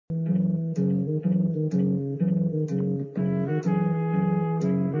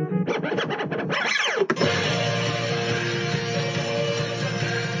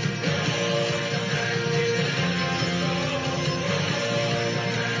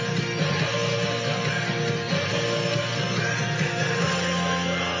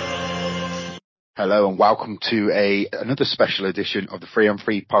Hello and welcome to another special edition of the 3 on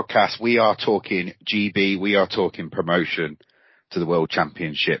 3 podcast. We are talking GB. We are talking promotion to the World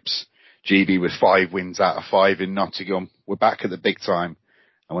Championships. GB with 5 wins out of 5 in Nottingham. We're back at the big time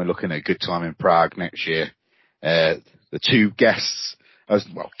and we're looking at a good time in Prague next year. The two guests,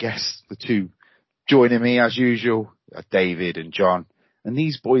 the two joining me as usual, are David and John. And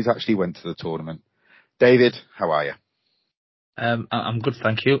these boys actually went to the tournament. David, how are you? I'm good,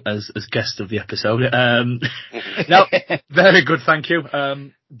 thank you, as guest of the episode. No, very good, thank you.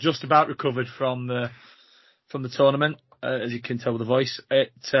 Just about recovered from the tournament, as you can tell with the voice.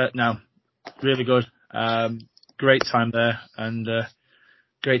 No, really good. Great time there, and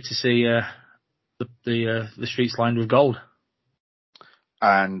great to see the streets lined with gold.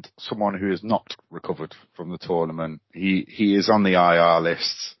 And someone who has not recovered from the tournament, he is on the IR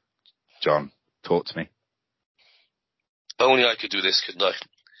list. John, talk to me. Only I could do this, couldn't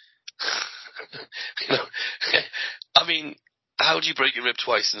I? I mean, how do you break your rib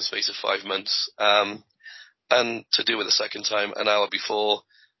twice in the space of 5 months? And to do it the second time an hour before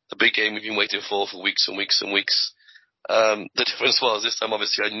the big game we've been waiting for weeks and weeks and weeks. The difference was this time,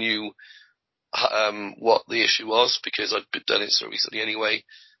 obviously, I knew what the issue was because I'd done it so recently anyway.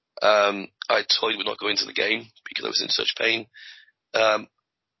 I toyed with not going to the game because I was in such pain.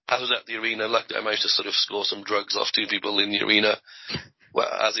 I was at the arena. Luckily, I managed to sort of score some drugs off 2 people in the arena. Well,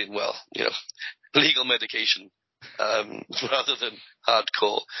 legal medication, rather than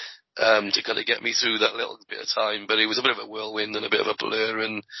hardcore, to kind of get me through that little bit of time. But it was a bit of a whirlwind and a bit of a blur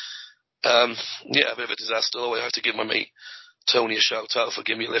and, a bit of a disaster. I have to give my mate Tony a shout out for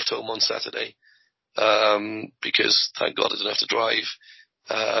giving me a lift home on Saturday. Because thank God I didn't have to drive.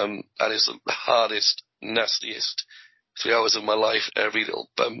 And it's the hardest, nastiest 3 hours of my life, every little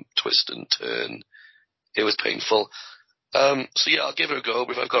bump, twist and turn. It was painful. I'll give it a go,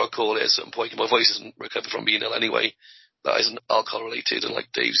 but if I've got to call it at some point, my voice isn't recovered from being ill anyway. That isn't alcohol related, and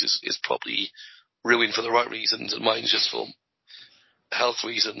like Dave's is probably ruined for the right reasons, and mine's just for health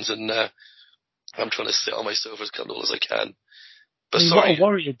reasons, and I'm trying to sit on my sofa as comfortable as I can. But sorry. What a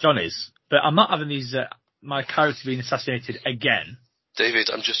warrior John is, but I'm not having these, my character being assassinated again. David,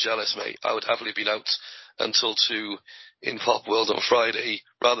 I'm just jealous, mate. I would happily been out until 2 in Pop World on Friday,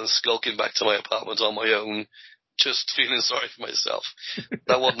 rather than skulking back to my apartment on my own, just feeling sorry for myself.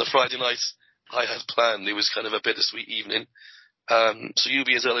 That wasn't the Friday night I had planned. It was kind of a bittersweet evening. So you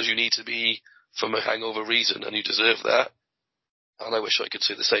be as ill as you need to be from a hangover reason, and you deserve that. And I wish I could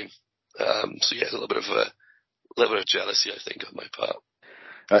say the same. A little bit of jealousy, I think, on my part.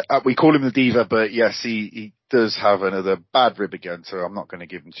 We call him the diva, but yes, he does have another bad rib again, so I'm not going to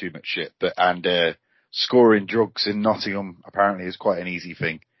give him too much shit. Scoring drugs in Nottingham apparently is quite an easy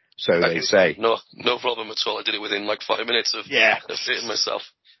thing, so they say. No problem at all. I did it within like 5 minutes of fitting myself.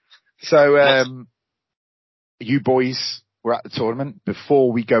 So, you boys were at the tournament.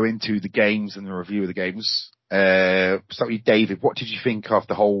 Before we go into the games and the review of the games, start with David. What did you think of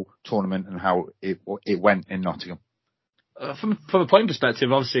the whole tournament and how it went in Nottingham? From a playing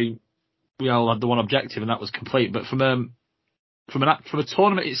perspective, obviously, we all had the one objective, and that was complete. But from a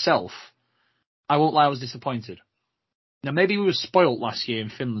tournament itself, I won't lie, I was disappointed. Now, maybe we were spoilt last year in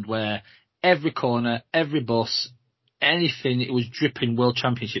Finland, where every corner, every bus, anything, it was dripping World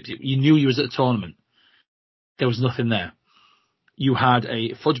Championships. You knew you was at a tournament. There was nothing there. You had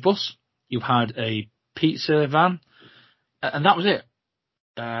a fudge bus, you had a pizza van, and that was it.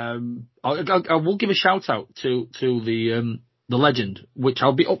 I will give a shout out to the legend, which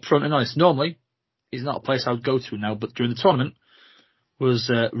I'll be upfront and honest. Normally, is not a place I would go to now, but during the tournament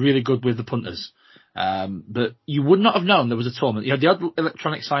was really good with the punters. But you would not have known there was a tournament. You had the odd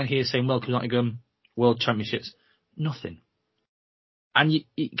electronic sign here saying "Welcome to Nottingham World Championships." Nothing, and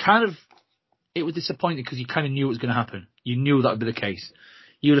it was disappointing because you kind of knew it was going to happen. You knew that would be the case.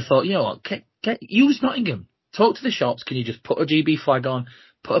 You would have thought, you know what, use Nottingham. Talk to the shops. Can you just put a GB flag on,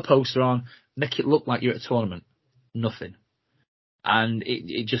 put a poster on, make it look like you're at a tournament? Nothing. And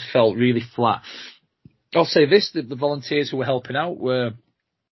it just felt really flat. I'll say this, the volunteers who were helping out were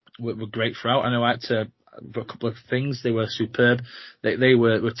great throughout. I know I had to, for a couple of things, they were superb. They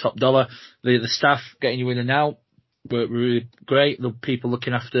were top dollar. The staff getting you in and out were really great. The people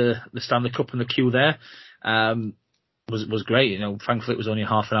looking after the Stanley Cup and the queue there, was great. You know, thankfully it was only a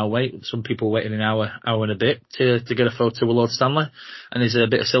half an hour wait. Some people waited an hour and a bit to get a photo with Lord Stanley, and there's a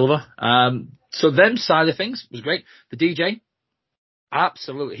bit of silver. So them side of things was great. The DJ,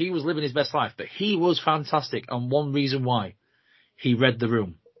 absolutely, he was living his best life, but he was fantastic. And one reason why, he read the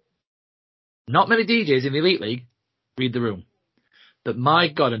room. Not many DJs in the Elite League read the room, but my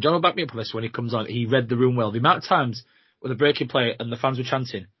God, and John will back me up on this when he comes on, he read the room well. The amount of times with a breaking play and the fans were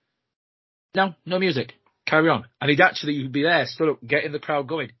chanting, No music. Carry on. And he'd be there, stood up, getting the crowd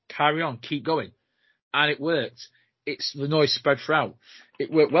going. Carry on, keep going. And it worked. The noise spread throughout.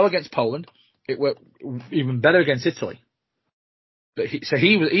 It worked well against Poland. It worked even better against Italy. But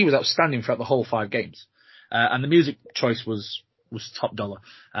he was outstanding throughout the whole 5 games. And the music choice was top dollar.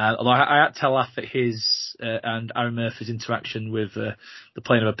 Although I had to laugh at his and Aaron Murphy's interaction with the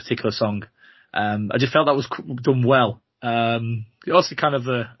playing of a particular song. I just felt that was done well. Also kind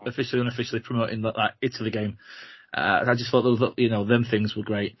of officially, unofficially promoting that Italy game. I just thought those, them things were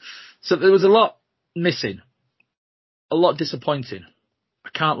great. So there was a lot missing, a lot disappointing. I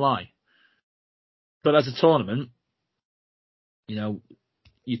can't lie. But as a tournament,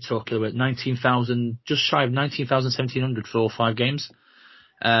 you're talking about 19,000, just shy of 19,700 for all 5 games.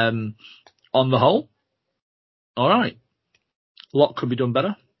 On the whole, all right. A lot could be done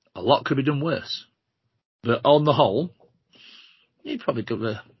better. A lot could be done worse. But on the whole, you probably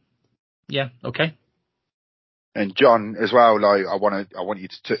could. Yeah, okay. And John, as well, I want you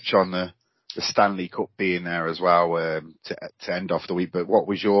to touch on the Stanley Cup being there as well to end off the week. But what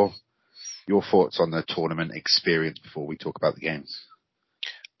was your thoughts on the tournament experience before we talk about the games?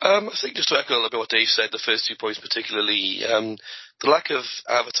 I think just to echo a little bit what Dave said, the first 2 points particularly, the lack of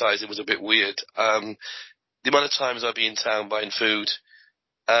advertising was a bit weird. The amount of times I'd be in town buying food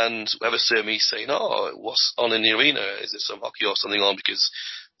and whoever served me saying, "Oh, what's on in the arena? Is there some hockey or something on?" Because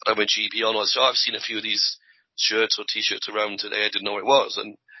I went GB on. So I've seen a few of these shirts or T-shirts around today. I didn't know what it was,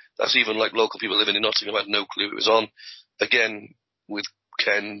 and that's even like local people living in Nottingham had no clue it was on. Again, with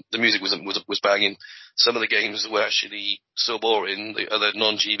Ken, the music was banging. Some of the games were actually so boring. The other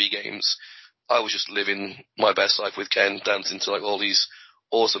non-GB games, I was just living my best life with Ken, dancing to like all these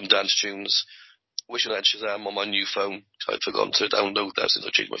awesome dance tunes. Wishing I had Shazam on my new phone. I'd forgotten to download that since I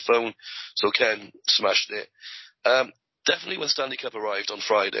changed my phone. So Ken smashed it. Definitely when Stanley Cup arrived on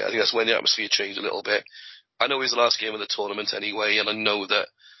Friday, I think that's when the atmosphere changed a little bit. I know it was the last game of the tournament anyway, and I know that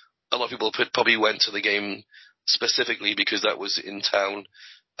a lot of people probably went to the game specifically because that was in town.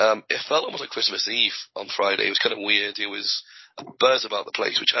 It felt almost like Christmas Eve on Friday. It was kind of weird. It was a buzz about the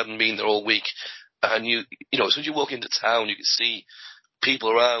place, which hadn't been there all week. And as soon as you walk into town, you can see people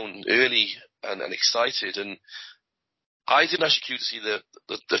around early and excited. And I didn't actually queue to see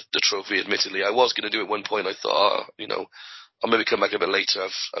the trophy, admittedly. I was going to do it at one point. I thought, I'll maybe come back a bit later.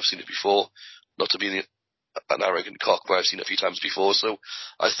 I've seen it before. Not to be an arrogant cock, but I've seen it a few times before. So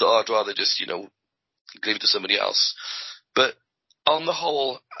I thought I'd rather just, give it to somebody else. But on the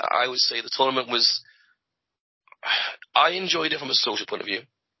whole, I would say the tournament I enjoyed it from a social point of view.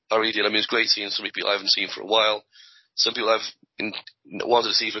 I really did. I mean, it's great seeing some people I haven't seen for a while. Some people I've wanted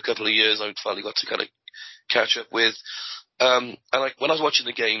to see for a couple of years, I finally got to kind of catch up with. And when I was watching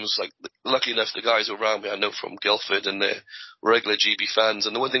the games, luckily enough, the guys around me I know from Guildford and they're regular GB fans.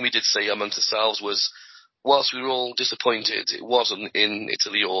 And the one thing we did say amongst ourselves was, whilst we were all disappointed, it wasn't in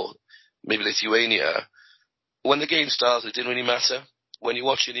Italy or maybe Lithuania. When the game started, it didn't really matter. When you're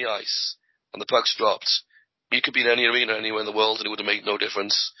watching the ice and the puck's dropped, you could be in any arena anywhere in the world and it would have made no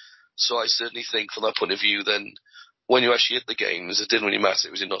difference. So I certainly think from that point of view, then when you actually hit the games, it didn't really matter.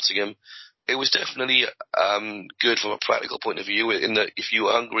 It was in Nottingham. It was definitely good from a practical point of view in that if you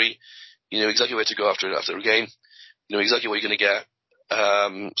were hungry, you know exactly where to go after a game. You know exactly what you're going to get.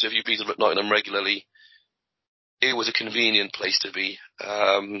 So if you beat Nottingham regularly, it was a convenient place to be.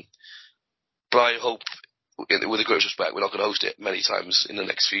 But I hope, with the greatest respect, we're not going to host it many times in the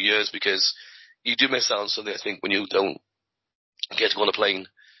next few years because you do miss out on something, I think, when you don't get to go on a plane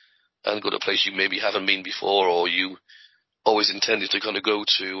and go to a place you maybe haven't been before or you always intended to kind of go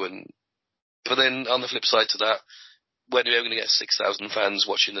to. But then on the flip side to that, when you're going to get 6,000 fans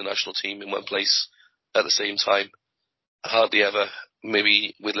watching the national team in one place at the same time, hardly ever,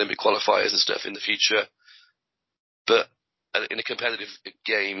 maybe with Olympic qualifiers and stuff in the future. But in a competitive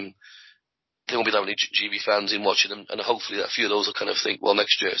game, there won't be that many GB fans in watching them, and hopefully that few of those will kind of think, well,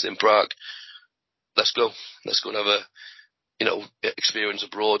 next year it's in Prague. Let's go and have a, experience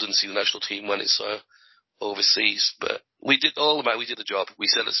abroad and see the national team when it's overseas. But we did the job. We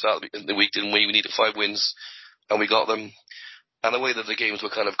said at the start of the week, didn't we? We needed 5 wins, and we got them. And the way that the games were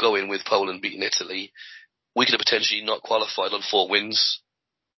kind of going with Poland beating Italy, we could have potentially not qualified on 4 wins,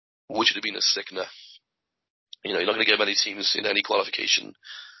 which would have been a sickener. You're not going to get many teams in any qualification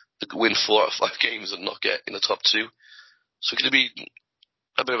that could win 4 out of 5 games and not get in the top 2. So it could have been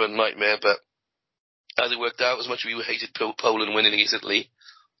a bit of a nightmare, but as it worked out, as much as we hated Poland winning against Italy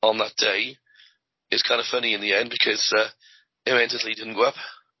on that day, it's kind of funny in the end because it meant Italy didn't go up,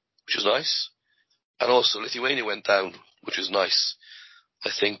 which was nice. And also Lithuania went down, which was nice. I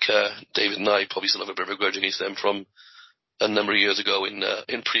think David and I probably still have a bit of a grudge against them from a number of years ago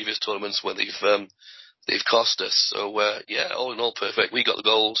in previous tournaments where they've cost us. So all in all, perfect. We got the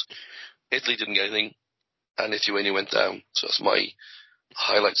gold. Italy didn't get anything, and Lithuania went down. So that's my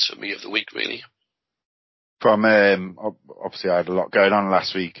highlights for me of the week, really. From obviously, I had a lot going on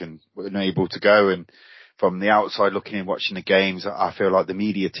last week and wasn't able to go. And from the outside looking in, watching the games, I feel like the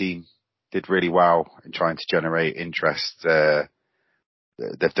media team did really well in trying to generate interest.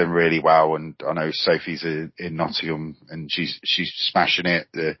 They've done really well, and I know Sophie's in Nottingham, and she's smashing it.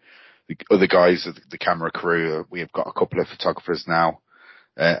 The other guys, the camera crew, we have got a couple of photographers now,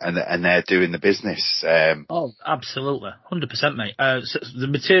 and they're doing the business. Oh, absolutely, 100%, mate. So the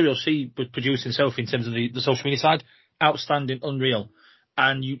material she was producing, Sophie, in terms of the social media side, outstanding, unreal,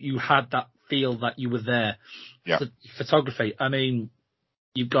 and you had that feel that you were there. Yeah. Photography. I mean,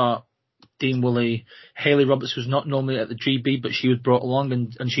 you've got Dean Woolley, Hayley Roberts, who's not normally at the GB, but she was brought along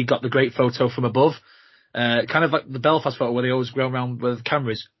and she got the great photo from above. Kind of like the Belfast photo where they always go around with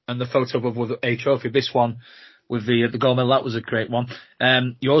cameras, and the photo above with a trophy. This one with the gold medal, that was a great one.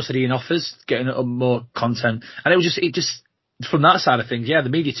 You also had Ian Offers getting more content, and it just from that side of things, the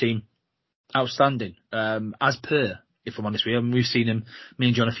media team, outstanding. As per, if I'm honest with you, and we've seen me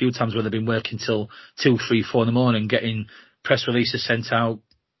and John a few times where they've been working till 2, 3, 4 in the morning, getting press releases sent out,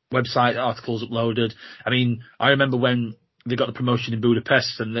 website articles uploaded. I mean, I remember when they got the promotion in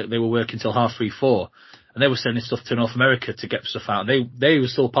Budapest and they were working till 3:30, 4, and they were sending stuff to North America to get stuff out. And they were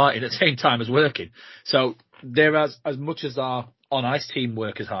still partying at the same time as working. So they're as much as our on ice team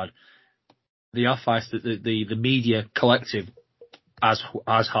work as hard. The off ice, the media collective, as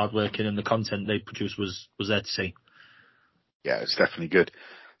hard working, and the content they produced was there to see. Yeah, it's definitely good.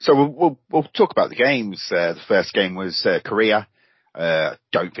 So we'll talk about the games. The first game was Korea.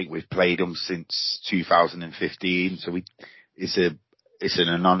 Don't think we've played them since 2015, so it's an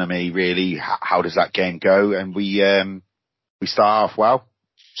anonymity really. How does that game go? And we start off well,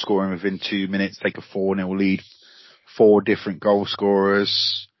 scoring within 2 minutes, take a 4-0 lead, 4 different goal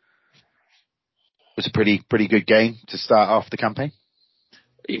scorers. It was a pretty good game to start off the campaign.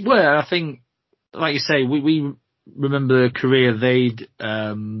 Well, I think, like you say, we remember Korea. They'd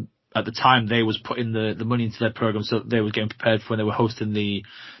at the time they was putting the money into their program, so they were getting prepared for when they were hosting the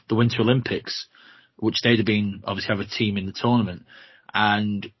Winter Olympics, which they'd have been obviously have a team in the tournament,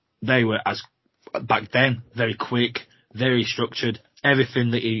 and they were, as back then, very quick, very structured,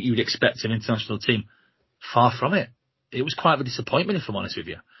 everything that you'd expect an international team. Far from it. It was quite a disappointment, if I'm honest with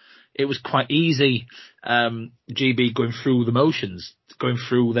you. It was quite easy, GB going through the motions, going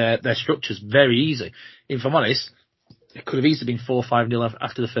through their structures, very easy. If I'm honest, it could have easily been 4-5-0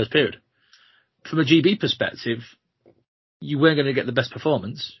 after the first period. From a GB perspective, you weren't going to get the best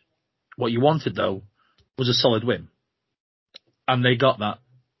performance. What you wanted, though, was a solid win. And they got that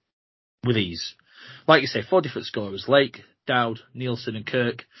with ease. Like you say, 4 different scorers: Lake, Dowd, Nielsen and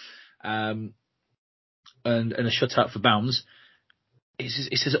Kirk, and a shutout for Bounds.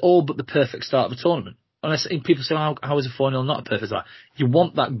 It's all but the perfect start of the tournament. Unless people say, how is a 4-0 not a perfect start? You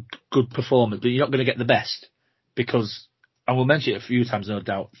want that good performance, but you're not going to get the best. Because, and we'll mention it a few times, no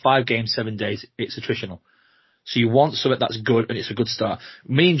doubt, 5 games, 7 days, it's attritional. So you want something that's good, and it's a good start.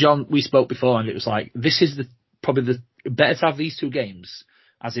 Me and John, we spoke before, and it was like, this is probably better to have these 2 games,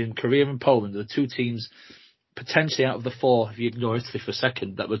 as in Korea and Poland, the 2 teams potentially out of the 4, if you ignore Italy for a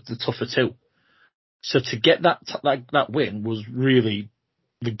second, that was the tougher 2. So to get that win was really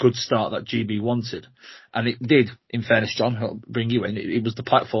the good start that GB wanted. And it did, in fairness, John, I'll bring you in, it was the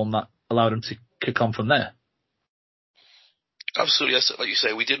platform that allowed them to kick on from there. Absolutely, yes. Like you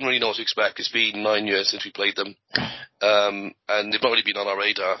say, we didn't really know what to expect. It's been 9 years since we played them. And they've not really been on our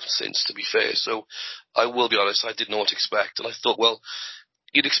radar since, to be fair. So I will be honest, I didn't know what to expect. And I thought, well,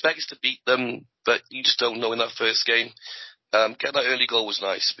 you'd expect us to beat them, but you just don't know in that first game. Getting that early goal was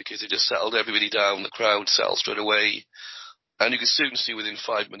nice because they just settled everybody down. The crowd settled straight away. And you could soon see within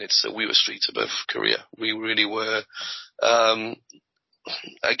 5 minutes that we were streets above Korea. We really were.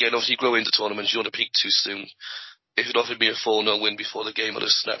 Again, obviously, you grow into tournaments. You don't want to peak too soon. If it offered me a 4-0 win before the game, I'd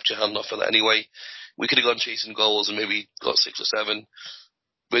have snapped your hand off for that anyway. We could have gone chasing goals and maybe got 6 or 7.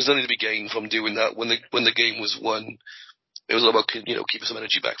 But there's nothing to be gained from doing that. When the game was won, it was all about keeping some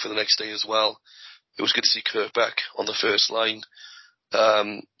energy back for the next day as well. It was good to see Kirk back on the first line.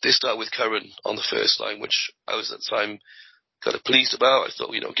 They started with Curran on the first line, which I was at the time kind of pleased about. I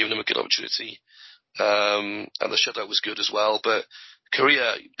thought, giving him a good opportunity. And the shutout was good as well. But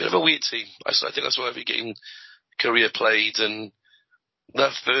Korea, bit of a weird team. I think that's why every game Korea played, and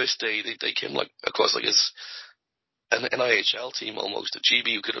that first day they came across as an IHL team almost. A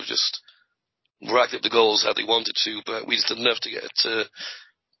GB who could have just racked up the goals how they wanted to, but we just didn't have to get to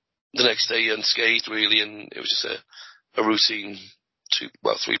the next day unscathed really, and it was just a routine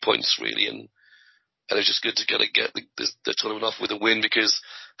 3 points really, and it's just good to get the tournament off with a win, because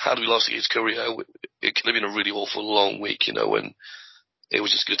had we lost against Korea, it could have been a really awful long week, and it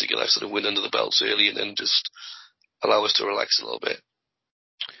was just good to get that sort of win under the belts early and then just allow us to relax a little bit.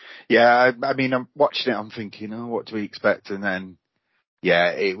 Yeah, I mean, I'm watching it, I'm thinking, what do we expect? And then,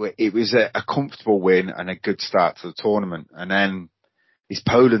 yeah, it was a comfortable win and a good start to the tournament. And then it's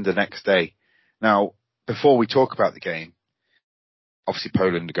Poland the next day. Now, before we talk about the game, obviously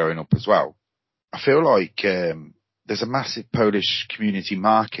Poland are going up as well. I feel like there's a massive Polish community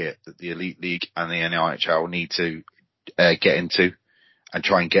market that the Elite League and the NHL need to get into and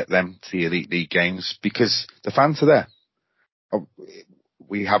try and get them to the Elite League games, because the fans are there.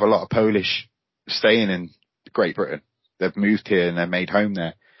 We have a lot of Polish staying in Great Britain. They've moved here and they're made home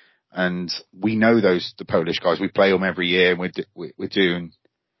there. And we know the Polish guys. We play them every year, and we're doing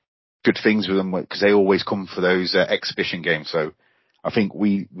good things with them because they always come for those exhibition games. So I think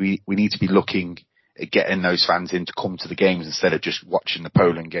we need to be looking at getting those fans in to come to the games instead of just watching the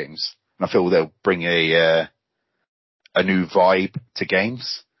Poland games. And I feel they'll bring a new vibe to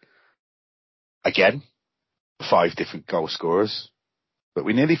games. Again, 5 different goal scorers, but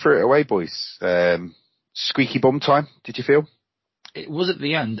we nearly threw it away, boys. Squeaky bum time, did you feel? It was at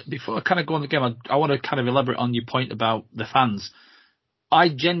the end. Before I kind of go on the game, I want to kind of elaborate on your point about the fans. I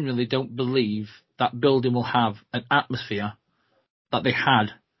genuinely don't believe that building will have an atmosphere that they had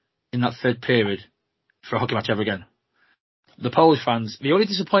in that third period for a hockey match ever again. The Polish fans, the only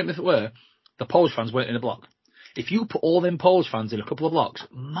disappointment were the Polish fans weren't in a block. If you put all them Polish fans in a couple of blocks,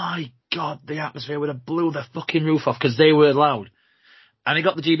 my God, the atmosphere would have blew the fucking roof off, because they were loud. And it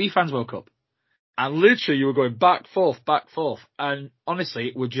got the GB fans woke up. And literally you were going back, forth. And honestly,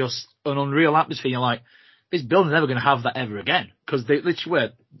 it was just an unreal atmosphere. You're like, this building's never going to have that ever again. Because they literally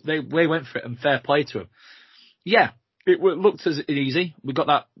were. They went for it, and fair play to them. Yeah, it looked as easy. We got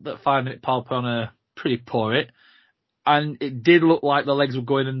that 5-minute power play on a pretty poor hit. And it did look like the legs were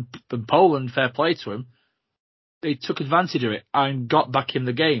going, and Poland, fair play to them, they took advantage of it and got back in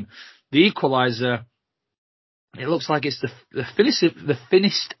the game. The equaliser, it looks like it's the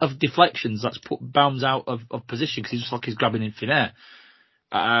thinnest of deflections that's put Bounds out of position, because he's grabbing in thin air.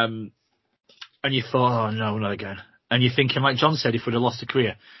 And you thought, oh no, not again. And you're thinking, like John said, if we'd have lost to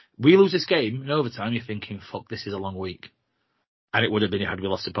Korea, we lose this game in overtime, you're thinking, fuck, this is a long week. And it would have been had we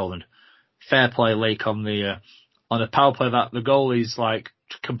lost to Poland. Fair play, Lake, on a power play that the goalie's like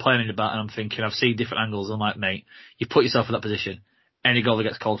complaining about, and I'm thinking, I've seen different angles. I'm like, mate, you put yourself in that position. Any goalie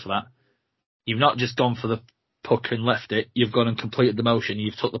gets called for that. You've not just gone for the puck and left it. You've gone and completed the motion.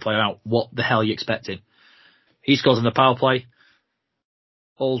 You've took the player out. What the hell are you expecting? He scores on the power play.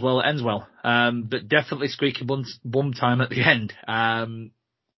 All's well, it ends well. But definitely squeaky bum time at the end.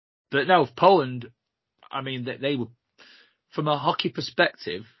 But no, Poland, I mean, they were, from a hockey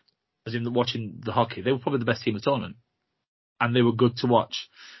perspective, as in watching the hockey, they were probably the best team of the tournament. And they were good to watch.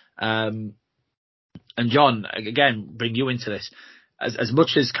 And John, again, bring you into this. As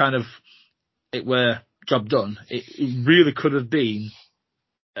much as kind of it were job done, it really could have been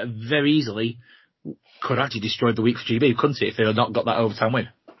very easily, could actually destroyed the week for GB, couldn't it, if they had not got that overtime win?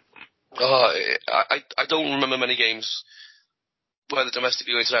 I don't remember many games, whether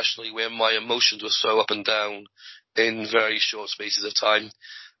domestically or internationally, where my emotions were so up and down in very short spaces of time.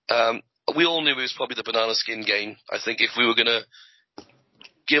 We all knew it was probably the banana skin game. I think if we were going to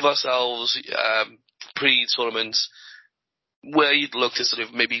give ourselves pre-tournament where you'd look to sort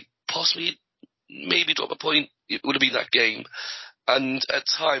of maybe drop a point, it would have been that game. And at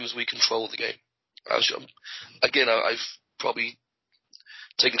times we controlled the game. I've probably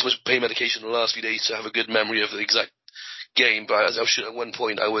taken too much pain medication in the last few days to have a good memory of the exact game, but as I was sure at one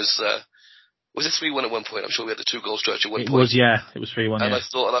point was it 3-1 at one point? I'm sure we had the 2-goal stretch at one point. It was 3-1, And yeah. I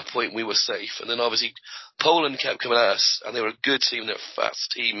thought at that point we were safe. And then obviously Poland kept coming at us, and they were a good team, they're a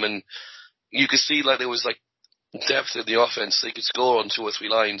fast team, and you could see like there was like depth in the offense. They could score on 2 or 3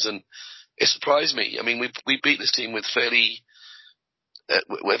 lines, and it surprised me. I mean, we beat this team with fairly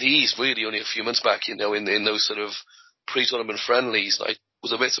with ease, really, only a few months back, in those sort of pre-tournament friendlies. I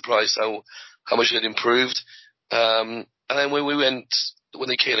was a bit surprised how much it had improved. And then when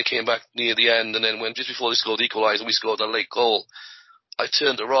they came back near the end, and then just before they scored the equaliser and we scored that late goal, I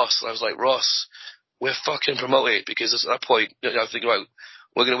turned to Ross and I was like, Ross, we're fucking promoted, because at that point, I was thinking, right,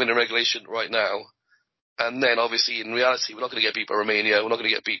 we're going to win the regulation right now. And then obviously in reality, we're not going to get beat by Romania. We're not going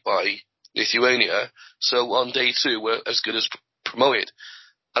to get beat by Lithuania. So on day 2, we're as good as promoted.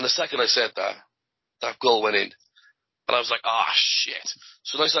 And the second I said that goal went in. And I was like, shit.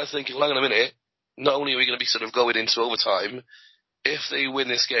 So then I started thinking, well, hang on a minute. Not only are we going to be sort of going into overtime, if they win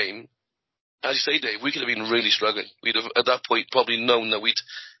this game, as you say, Dave, we could have been really struggling. We'd have, at that point, probably known that we'd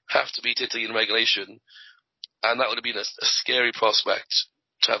have to beat Italy in regulation, and that would have been a scary prospect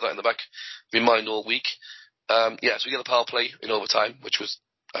to have that in the back of your mind all week. So we get a power play in overtime, which was,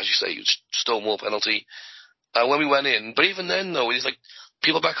 as you say, Stonewall penalty. When we went in, but even then, though, it's like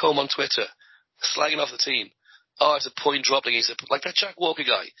people back home on Twitter slagging off the team. Oh, it's a point dropped against it. Like that Jack Walker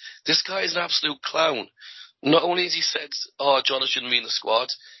guy. This guy is an absolute clown. Not only has he said, oh, John shouldn't be in the squad,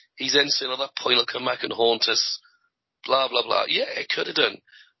 he's then saying, oh, that point will come back and haunt us. Blah, blah, blah. Yeah, it could have done.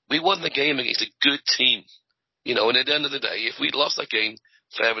 We won the game against a good team. And at the end of the day, if we'd lost that game,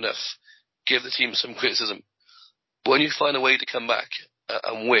 fair enough. Give the team some criticism. But when you find a way to come back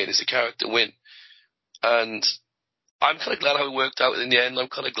and win, it's a character win. And I'm kind of glad how it worked out in the end. I'm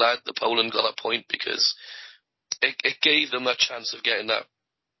kind of glad that Poland got that point because it gave them that chance of getting that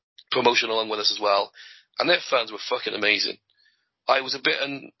promotion along with us as well. And their fans were fucking amazing. I was a bit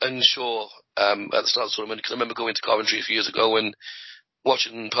unsure at the start of the tournament because I remember going to Coventry a few years ago and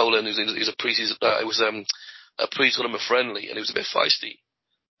watching Poland. It was a pre-season. It was a pre-tournament friendly, and it was a bit feisty.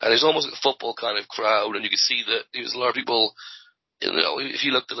 And it was almost like a football kind of crowd, and you could see that there was a lot of people. If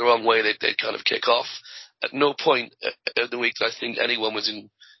you looked at the wrong way, they'd kind of kick off. At no point of the week did I think anyone was in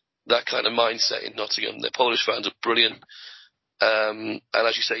that kind of mindset in Nottingham. The Polish fans are brilliant. And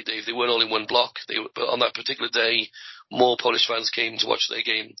as you say, Dave, they weren't all in one block. But on that particular day, more Polish fans came to watch their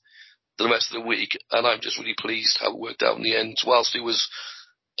game than the rest of the week. And I'm just really pleased how it worked out in the end. Whilst it was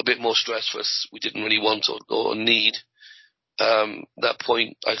a bit more stress for us, we didn't really want or need. That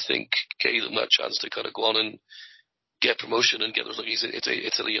point, I think, gave them that chance to kind of go on and get promotion and get those looking into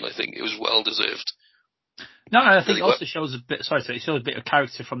Italy. And I think it was well deserved. No, I think it also shows a bit. It shows a bit of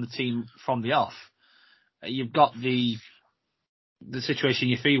character from the team from the off. You've got the situation,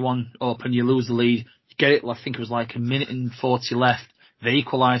 you're 3-1 up and you lose the lead. You get it, I think it was like a minute and 40 left. They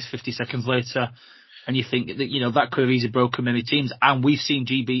equalise 50 seconds later. And you think that, that could have easily broken many teams. And we've seen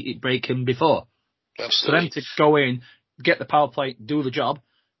GB break them before. Absolutely. For them to go in, get the power play, do the job,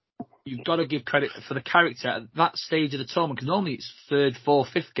 you've got to give credit for the character at that stage of the tournament. Because normally it's third, fourth,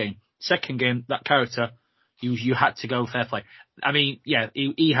 fifth game. Second game, that character, you had to go fair play. I mean, yeah,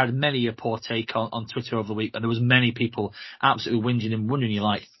 he had many a poor take on Twitter over the week, and there was many people absolutely whinging and wondering, you're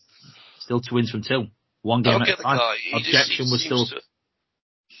like, still 2 wins from 2. One game at a time. Objection was still...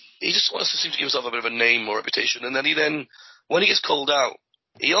 He just wants to seem to give himself a bit of a name or reputation, and then when he gets called out,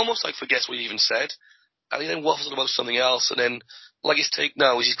 he almost like forgets what he even said, and he then waffles about something else, and then, like his take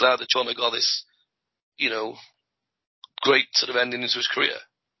now is he's glad that John got this, great sort of ending into his career.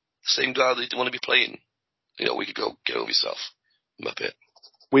 Same guy that he didn't want to be playing. We could go get over yourself. Muppet.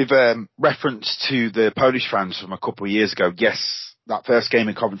 With reference to the Polish fans from a couple of years ago, yes, that first game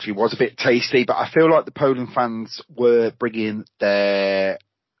in Coventry was a bit tasty, but I feel like the Poland fans were bringing their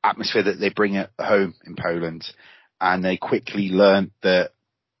atmosphere that they bring at home in Poland, and they quickly learned that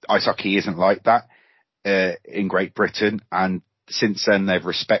ice hockey isn't like that in Great Britain, and since then they've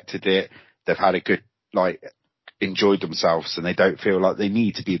respected it. They've had a good, enjoyed themselves, and they don't feel like they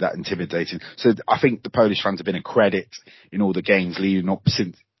need to be that intimidating. So I think the Polish fans have been a credit in all the games leading up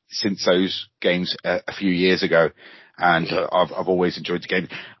since those games a few years ago, and I've always enjoyed the game,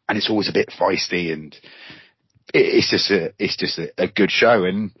 and it's always a bit feisty, and it's just a good show.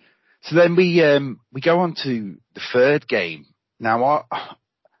 And so then we go on to the third game. Now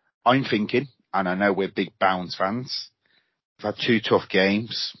I'm thinking, and I know we're big Bounds fans, we've had 2 tough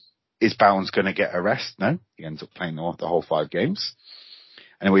games. Is Bounds going to get a rest? No. He ends up playing the whole 5 games.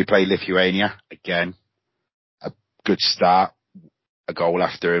 And then we play Lithuania. Again, a good start. A goal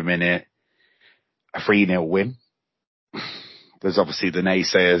after a minute. A 3-0 win. There's obviously the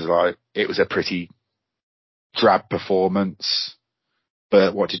naysayers it was a pretty drab performance.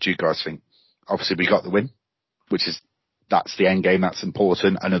 But what did you guys think? Obviously we got the win, that's the end game. That's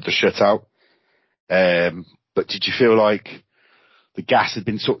important. Another shutout. But did you feel like the gas had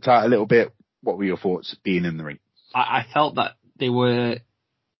been sucked out a little bit? What were your thoughts being in the ring? I felt that they were,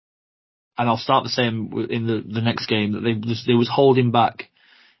 and I'll start the same in the next game, that they was holding back.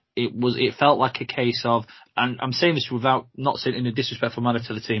 It felt like a case of, and I'm saying this without not saying in a disrespectful manner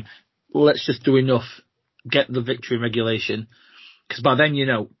to the team, let's just do enough, get the victory in regulation, because by then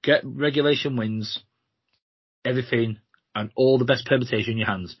get regulation wins, everything, and all the best permutation in your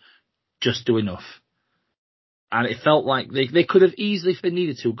hands. Just do enough. And it felt like they could have easily, if they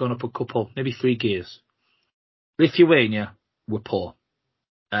needed to, gone up a couple, maybe 3 gears. Lithuania were poor.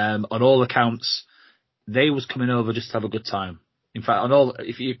 On all accounts, they was coming over just to have a good time. In fact,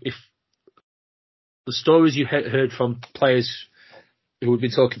 if the stories you heard from players who had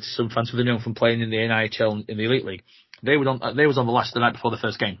been talking to some fans who they known from playing in the NIHL in the Elite League, they was on the last the night before the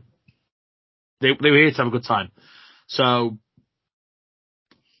first game. They were here to have a good time. So,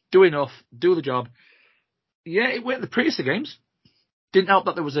 do enough, do the job. Yeah, it went the previous games. Didn't help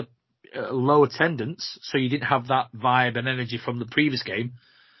that there was a low attendance, so you didn't have that vibe and energy from the previous game.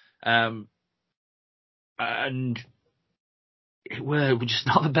 And we're just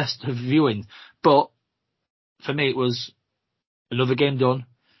not the best of viewing. But for me, it was another game done,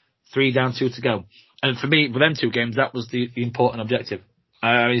 3 down, 2 to go. And for me, with them 2 games, that was the important objective.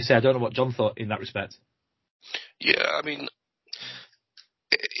 I don't know what John thought in that respect. Yeah, I mean,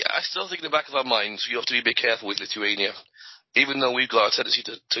 I still think in the back of our minds, you have to be a bit careful with Lithuania. Even though we've got a tendency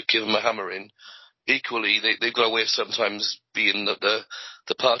to give them a hammer in, equally, they've got a way of sometimes being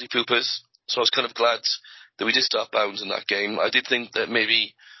the party poopers. So I was kind of glad that we did start bounds in that game. I did think that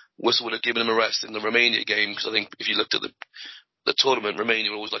maybe Whistle would have given them a rest in the Romania game, because I think if you looked at the tournament,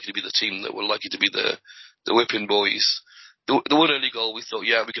 Romania were always likely to be the team that were likely to be the whipping boys. The one early goal, we thought,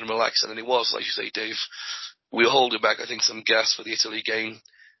 yeah, we can relax, and then it was, like you say, Dave, we were holding back, I think, some gas for the Italy game.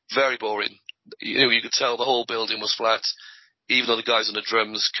 Very boring. You could tell the whole building was flat, even though the guys on the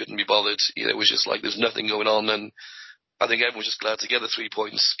drums couldn't be bothered. It was just like there's nothing going on, and I think everyone was just glad to get the 3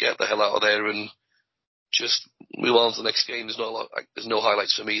 points, get the hell out of there, and just move on to the next game. There's no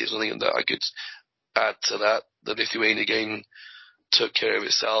highlights for me. There's nothing that I could add to that. The Lithuania game took care of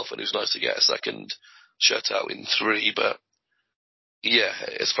itself, and it was nice to get a second shutout in 3. But yeah,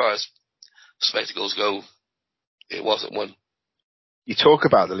 as far as spectacles go, it wasn't one. You talk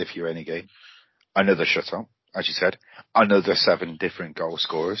about the Lithuania game, another shutout, as you said, another 7 different goal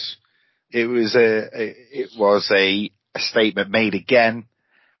scorers. It was a statement made again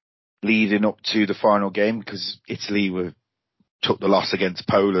leading up to the final game, because Italy took the loss against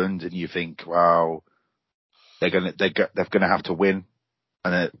Poland, and you think, wow, they're gonna have to win,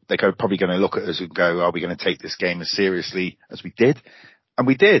 and they're probably going to look at us and go, are we going to take this game as seriously as we did? And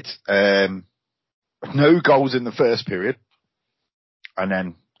we did. No goals in the first period, and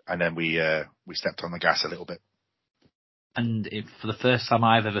then we stepped on the gas a little bit. And for the first time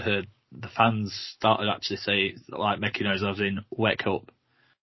I've ever heard the fans started actually say, like, making noise, as in, wake up,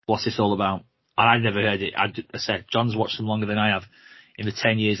 what's this all about? And I never heard it. I said, John's watched them longer than I have. In the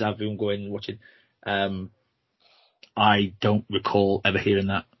 10 years I've been going and watching, I don't recall ever hearing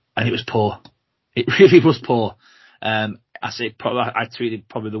that. And it was poor. It really was poor. I tweeted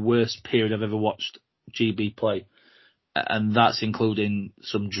probably the worst period I've ever watched GB play. And that's including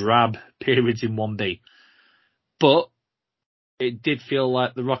some drab periods in 1B. But it did feel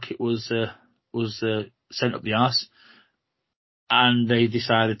like the rocket was sent up the arse, and they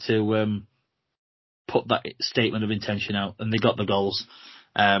decided to put that statement of intention out, and they got the goals.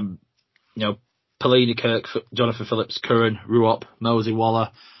 Pelini, Kirk, Jonathan Phillips, Curran, Ruop, Mosey,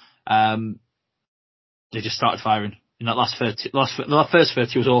 Waller. They just started firing in that last 30. The first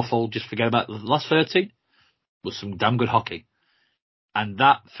 30 was awful. Just forget about it. The last 30 was some damn good hockey, and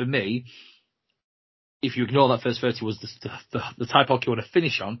that, for me, if you ignore that first 30, was the type of hockey you want to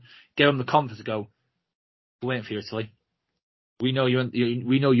finish on. Give them the confidence to go, we're waiting for you, Italy. We know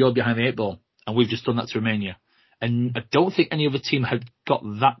you're behind the 8 ball, and we've just done that to Romania. And I don't think any other team had got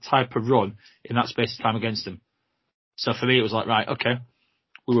that type of run in that space of time against them. So for me, it was like, right, okay,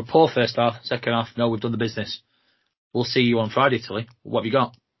 we were poor first half, second half, no, we've done the business. We'll see you on Friday, Italy. What have you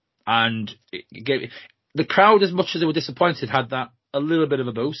got? And the crowd, as much as they were disappointed, had that a little bit of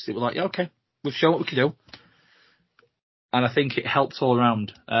a boost. It was like, yeah, okay, we've shown what we can do. And I think it helped all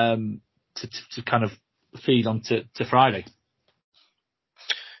around to kind of feed on to Friday.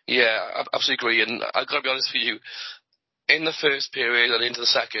 Yeah, I absolutely agree. And I've got to be honest with you, in the first period and into the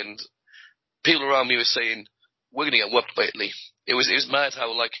second, people around me were saying, we're going to get whooped by Italy. It was mad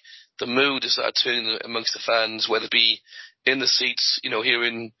how, like, the mood just started turning amongst the fans, whether it be in the seats,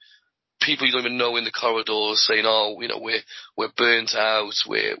 hearing people you don't even know in the corridors saying, oh, we're burnt out,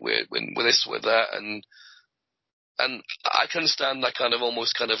 we're this, we're that. And I can understand that kind of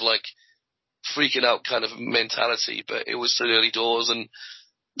almost kind of like freaking out kind of mentality, but it was still early doors, and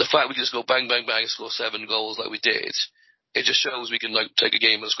the fact we could just go bang, bang, bang and score 7 goals like we did, it just shows we can, like, take a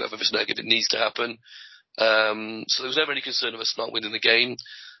game and scrap if it's negative. It needs to happen. So there was never any concern of us not winning the game.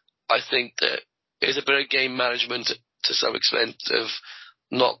 I think that it's a bit of game management to some extent of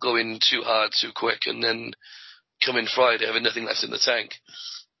not going too hard too quick and then coming Friday having nothing left in the tank.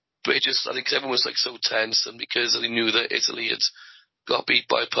 But I think everyone was, like, so tense, and because they knew that Italy had got beat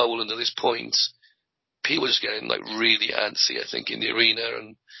by Poland at this point, people were just getting, like, really antsy, I think, in the arena,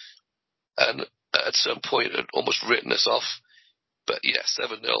 and at some point had almost written us off. But yeah,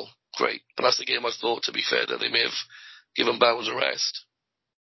 7-0, great. But that's the game I thought, to be fair, that they may have given Bowers a rest,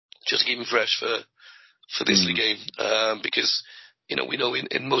 just to keep him fresh for this game, because we know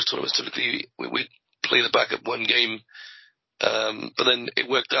in most tournaments typically we play the backup one game, but then it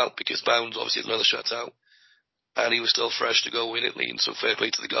worked out because Bounds obviously had another shutout, and he was still fresh to go in Italy, and so fair play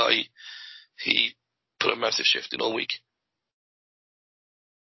to the guy. He put a massive shift in all week.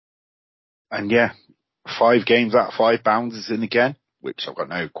 And yeah, 5 games out of 5 Bounds is in again, which I've got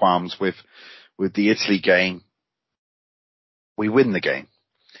no qualms with. With the Italy game, we win the game.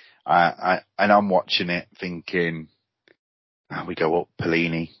 And I'm watching it thinking, we go up,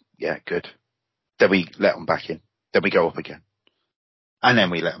 Pellini, yeah, good. Then we let them back in. Then we go up again. And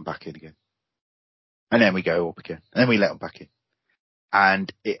then we let them back in again. And then we go up again. And then we let them back in.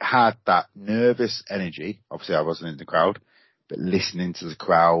 And it had that nervous energy. Obviously, I wasn't in the crowd, but listening to the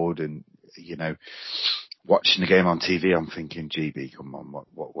crowd and, watching the game on TV, I'm thinking, GB, come on,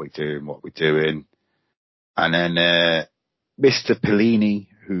 what we doing, what we doing. And then, Mr. Pellini,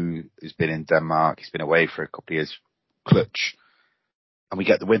 who has been in Denmark, he's been away for a couple of years, clutch. And we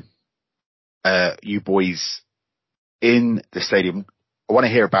get the win. You boys in the stadium, I want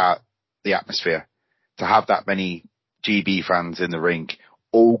to hear about the atmosphere. To have that many GB fans in the rink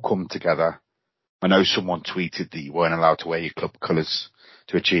all come together. I know someone tweeted that you weren't allowed to wear your club colours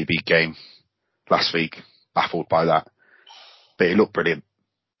to a GB game last week. Baffled by that. But it looked brilliant.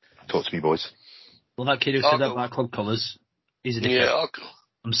 Talk to me, boys. Well, that kid who said that about club colours is a dickhead. Yeah, I'll go.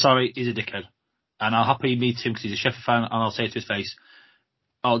 I'm sorry, he's a dickhead. And I'll happily meet him because he's a Sheffield fan, and I'll say it to his face,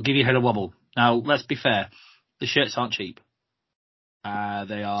 I'll give your head a wobble. Now, let's be fair. The shirts aren't cheap. They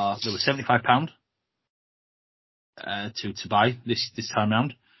were £75 to buy this time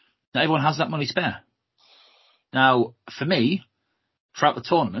round. Not everyone has that money spare. Now, for me, throughout the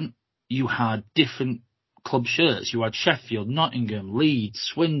tournament, you had different club shirts. You had Sheffield, Nottingham,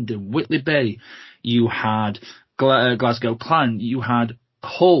 Leeds, Swindon, Whitley Bay. You had Glasgow Clan. You had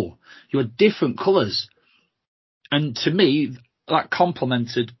Hull. You had different colours. And to me, that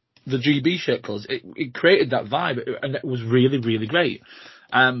complemented the GB shirt colours. It created that vibe, and it was really, really great.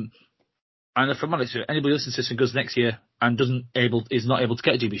 And if I'm honest, anybody listening to this and goes next year and is not able to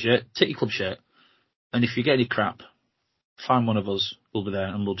get a GB shirt, take your club shirt. And if you get any crap, find one of us. We'll be there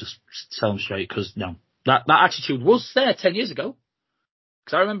and we'll just tell them straight. Because no, that attitude was there 10 years ago.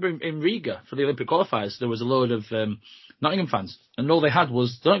 Because I remember in Riga for the Olympic qualifiers, there was a load of Nottingham fans, and all they had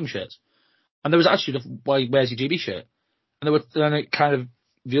was the Nottingham shirts. And there was actually where's your GB shirt? And then it kind of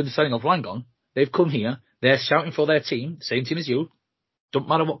the understanding of hang on, they've come here, they're shouting for their team, same team as you. Don't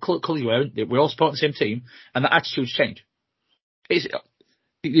matter what colour you're wearing, we're all supporting the same team, and the attitudes change. It's,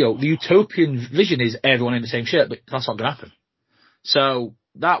 the utopian vision is everyone in the same shirt, but that's not going to happen. So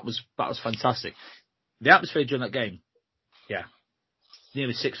that was fantastic. The atmosphere during that game, yeah,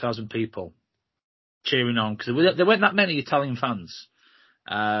 nearly 6,000 people cheering on because there weren't that many Italian fans.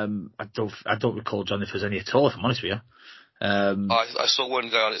 I don't recall, John, if there's any at all. If I'm honest with you, I saw one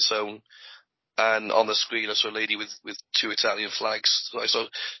guy on its own. And on the screen, I saw a lady with 2 Italian flags. So I saw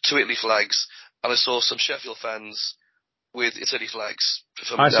 2 Italy flags, and I saw some Sheffield fans with Italy flags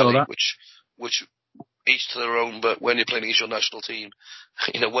from Italy, which each to their own. But when you're playing against your national team,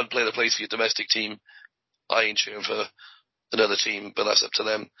 one player that plays for your domestic team, I ain't cheering for another team, but that's up to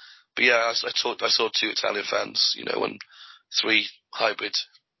them. But yeah, I saw 2 Italian fans, and 3 hybrid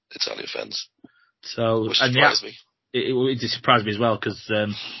Italian fans. So which surprised me. It did surprise me as well because.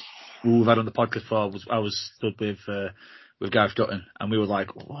 We've had on the podcast before, I was stood with Gareth Dutton, and we were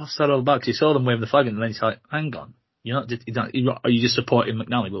like, what's that all about? Because he saw them waving the flag, and then he's like, hang on, are you just supporting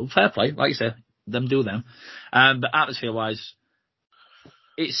McNally? Well, fair play, like you said, them do them. But atmosphere-wise,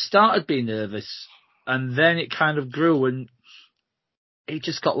 it started being nervous, and then it kind of grew, and it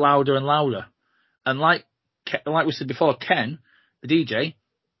just got louder and louder. And like we said before, Ken, the DJ,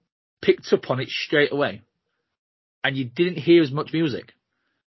 picked up on it straight away, and you didn't hear as much music.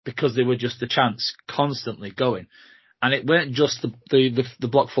 Because they were just the chants constantly going, and it weren't just the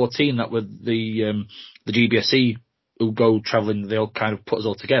Block 14 that were the GBSE who go travelling. They all kind of put us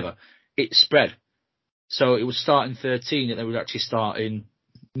all together. It spread, so it was starting 13, and they would actually start in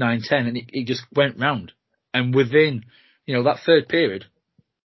 9, 10, and it just went round. And within that third period,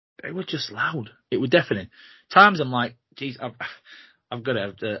 it was just loud. It was deafening. Times I'm like, geez, I've got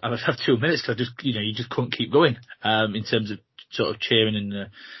to have 2 minutes because you just couldn't keep going in terms of sort of cheering and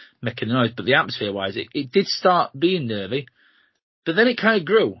making noise. But the atmosphere-wise, it did start being nervy, but then it kind of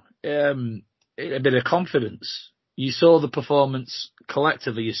grew. A bit of confidence. You saw the performance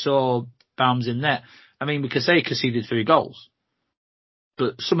collectively. You saw Bams in net. I mean, we could say he conceded 3 goals,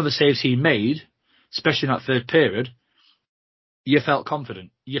 but some of the saves he made, especially in that third period, you felt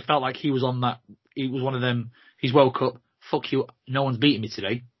confident. You felt like he was on that. He was one of them. He's woke up. Fuck you. No one's beating me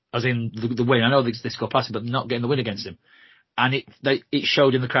today. As in the win. I know they score past him, but not getting the win against him. and it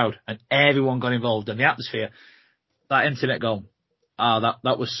showed in the crowd, and everyone got involved, and the atmosphere, that empty net goal,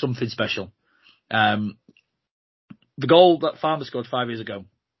 that was something special. The goal that Farmer scored 5 years ago,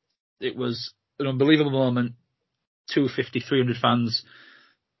 it was an unbelievable moment. 250, 300 fans,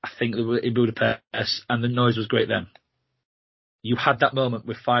 I think they were in Budapest, and the noise was great then. You had that moment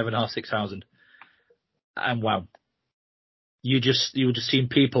with 5,500, 6,000, and wow. You were just seeing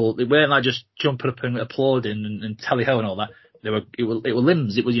people. They weren't like just jumping up and applauding and tally ho and all that. It were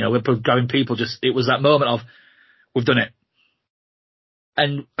limbs. It was, you know, we're grabbing people. It was that moment of, we've done it.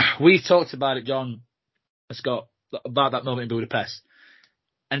 And we talked about it, John and Scott, about that moment in Budapest.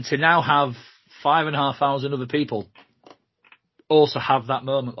 And to now have 5,500 other people also have that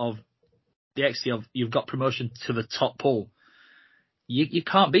moment of the ecstasy of, you've got promotion to the top pool. You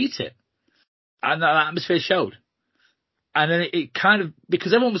can't beat it. And that atmosphere showed. And then it kind of,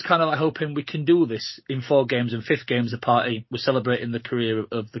 because everyone was kind of like hoping we can do this in 4 games, and 5th game's the party, we're celebrating the career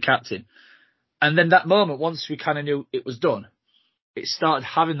of the captain. And then that moment, once we kind of knew it was done, it started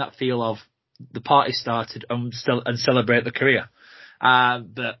having that feel of the party started and celebrate the career.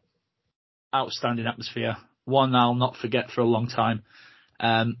 But outstanding atmosphere, one I'll not forget for a long time.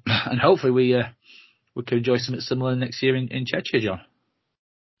 And hopefully we can enjoy something similar next year in Czechia, John.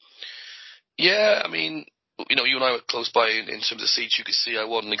 Yeah, I mean, you know, you and I were close by in terms of the seats. You could see I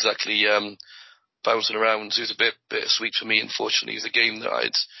wasn't exactly bouncing around. So it was a bit sweet for me. Unfortunately, it was a game that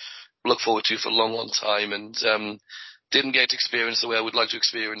I'd looked forward to for a long, long time, and didn't get to experience the way I would like to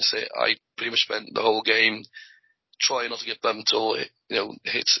experience it. I pretty much spent the whole game trying not to get bumped or, you know,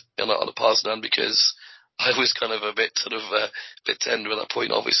 hit on a pass down, because I was kind of a bit tender at that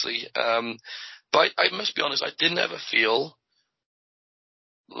point, obviously. But I must be honest, I didn't ever feel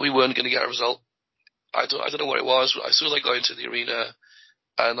we weren't going to get a result. I don't know what it was. As soon as I got into the arena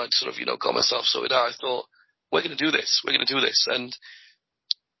and I'd sort of, you know, got myself sorted out, I thought, we're going to do this. We're going to do this. And,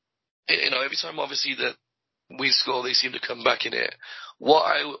 you know, every time, obviously, that we score, they seem to come back in it. What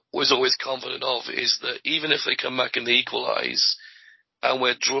I was always confident of is that even if they come back and they equalise, and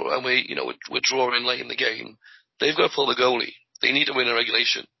we're drawing late in the game, they've got to pull the goalie. They need to win a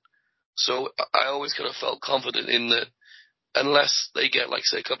regulation. So I always kind of felt confident in that, unless they get, like,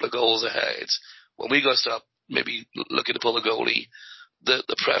 say, a couple of goals ahead, when we got to start maybe looking to pull the goalie,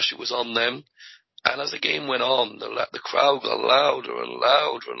 the pressure was on them. And as the game went on, the crowd got louder and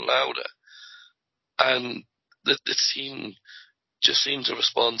louder and louder. And the team just seemed to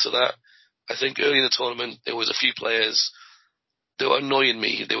respond to that. I think early in the tournament, there was a few players that were annoying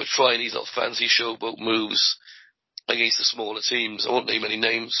me. They were trying these little fancy showboat moves against the smaller teams. I won't name any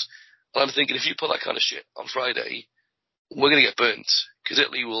names. And I'm thinking, if you pull that kind of shit on Friday, we're going to get burnt, because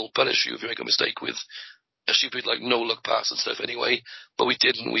Italy will punish you if you make a mistake with a stupid, like, no-look pass and stuff anyway. But we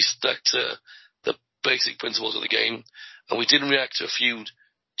didn't. We stuck to the basic principles of the game, and we didn't react to a few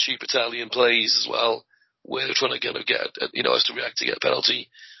cheap Italian plays as well, where they're trying to get us to react to get a penalty.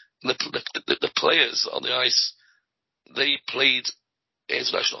 And the players on the ice, they played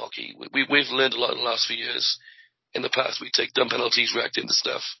international hockey. We've learned a lot in the last few years. In the past, we take dumb penalties, reacting to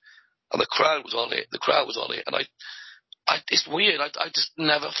stuff, and the crowd was on it. The crowd was on it, and it's weird. I just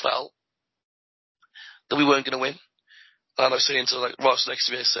never felt that we weren't going to win. And I was saying to, like, Ross next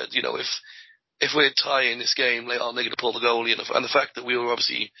to me, I said, you know, if we're tying this game later on, they're going to pull the goalie, and the fact that we were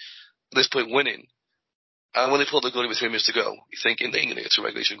obviously at this point winning, and when they pulled the goalie with 3 minutes to go, you're thinking they're going to get 2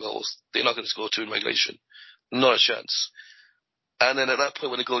 regulation goals. They're not going to score 2 in regulation. Not a chance. And then at that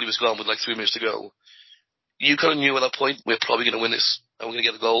point, when the goalie was gone with like 3 minutes to go, you kind of knew at that point, we're probably going to win this, and we're going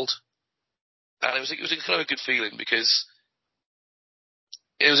to get the gold. And it was kind of a good feeling, because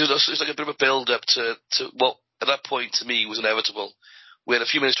it was like a bit of a build-up to what, at that point, to me, was inevitable. We had a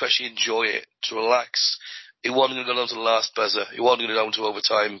few minutes to actually enjoy it, to relax. It wasn't going to go down to the last buzzer. It wasn't going to go down to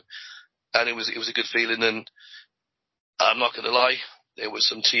overtime. And it was a good feeling. And I'm not going to lie, there was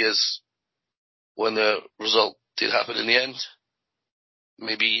some tears when the result did happen in the end.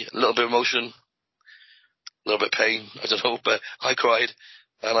 Maybe a little bit of emotion, a little bit of pain, I don't know, but I cried.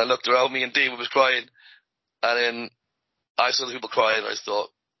 And I looked around me and David was crying. And then I saw the people crying, and I thought,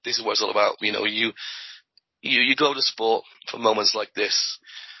 this is what it's all about. You know, you go to sport for moments like this.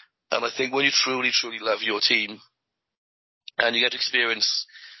 And I think when you truly, truly love your team, and you get to experience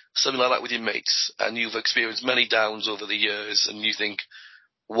something like that with your mates, and you've experienced many downs over the years, and you think,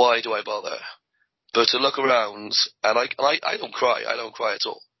 why do I bother? But to look around, and I don't cry. I don't cry at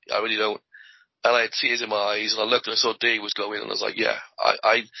all. I really don't. And I had tears in my eyes, and I looked and I saw Dave was going, and I was like, yeah,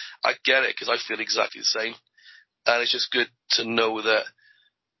 I get it, because I feel exactly the same. And it's just good to know that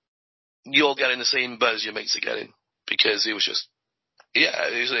you're getting the same buzz your mates are getting, because it was just, yeah,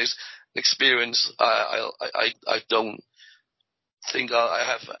 it was an experience I don't think I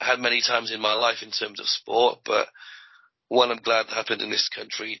have had many times in my life in terms of sport, but one I'm glad happened in this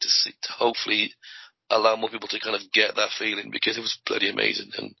country to hopefully allow more people to kind of get that feeling, because it was bloody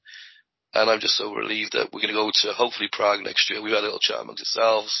amazing. And I'm just so relieved that we're going to go to hopefully Prague next year. We've had a little chat amongst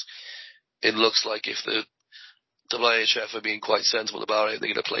ourselves. It looks like if the IHF are being quite sensible about it,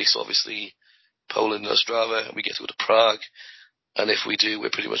 they're going to place obviously Poland and Ostrava, and we get to go to Prague. And if we do, we're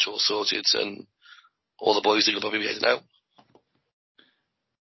pretty much all sorted, and all the boys are going to probably be heading out.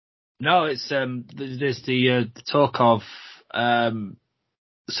 No, it's there's the talk of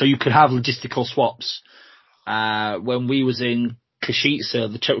so you could have logistical swaps. When we was in Katowice,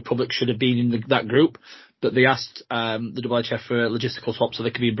 the Czech Republic should have been in that group, but they asked the IHF for logistical swaps so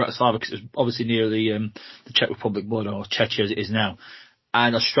they could be in Bratislava, because it's obviously near the Czech Republic border, or Czechia as it is now.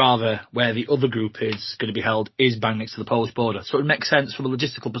 And Ostrava, where the other group is going to be held, is bang next to the Polish border. So it makes sense from a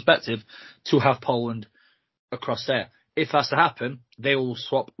logistical perspective to have Poland across there. If that's to happen, they will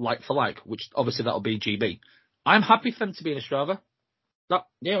swap like for like, which obviously that'll be GB. I'm happy for them to be in Ostrava.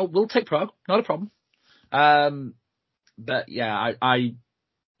 We'll take Prague, not a problem. But yeah, I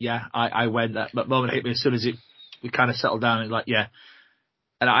went that moment hit me as soon as we kind of settled down. And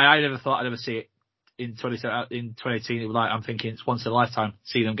and I never thought I'd ever see it in 2018. It was like, I'm thinking it's once in a lifetime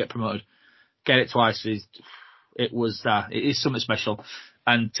seeing them get promoted. Get it twice it is something special.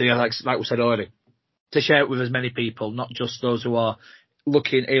 And to, like we said already, to share it with as many people, not just those who are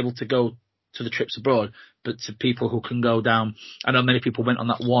able to go to the trips abroad, but to people who can go down. I know many people went on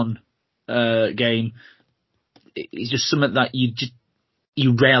that one game. It's just something that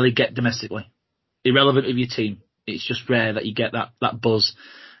you rarely get domestically. Irrelevant of your team, it's just rare that you get that buzz.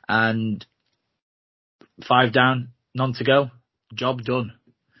 And 5 down, none to go, job done.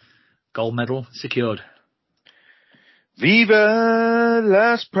 Gold medal secured. Viva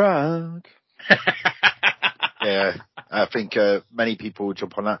Las Prague. Yeah, I think many people will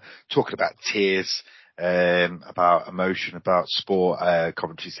jump on that. Talking about tears, about emotion, about sport.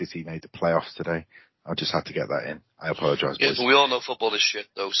 Coventry City made the playoffs today. I just had to get that in. I apologise. Yeah, we all know football is shit,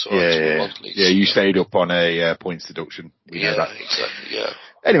 though. So you stayed up on a points deduction. We know that. Exactly. Yeah.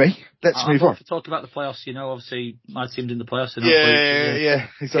 Anyway, let's move on. To talk about the playoffs, obviously my team's in the playoffs. And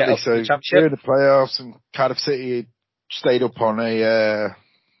Exactly. So we're in the playoffs, and Cardiff City stayed up on a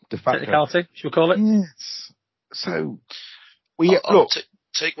de facto technicality, should we call it? Yes. So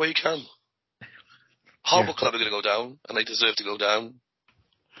take where you can. Harbour Club are going to go down, and they deserve to go down.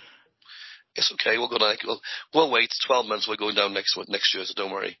 It's okay. We'll go down. We'll wait 12 months. We're going down next year, so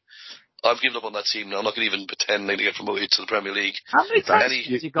don't worry. I've given up on that team now. I'm not going to even pretend they're going to get promoted to the Premier League. How many times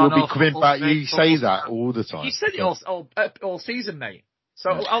you'll be coming back? You say that all the time. You said it all season, mate.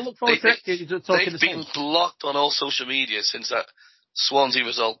 So I'll look forward to talking. They've been blocked on all social media since that Swansea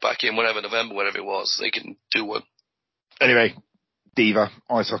result back in November, whatever it was. They can do one. Anyway, Diva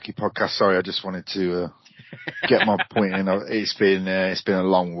Ice Hockey Podcast. Sorry, I just wanted to get my point in. It's been a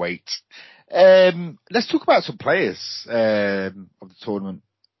long wait. Let's talk about some players of the tournament.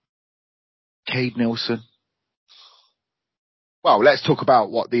 Cade Nielsen. Well, let's talk about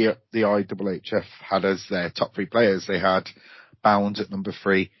what the IHF had as their top 3 players. They had Bounds at number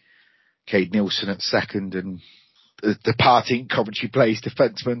 3, Cade Nielsen at 2nd, and the departing Coventry Place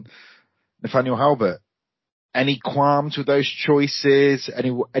defenseman Nathaniel Halbert. Any qualms with those choices?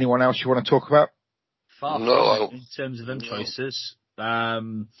 Anyone else you want to talk about? Far from in terms of them choices.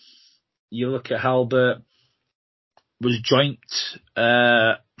 You look at Halbert, was joint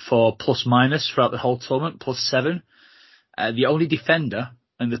for plus minus throughout the whole tournament, +7. The only defender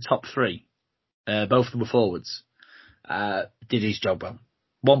in the top 3, both of them were forwards, did his job well.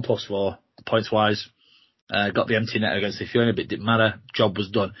 1+4 points wise. Got the empty net against Lithuania, but it didn't matter. Job was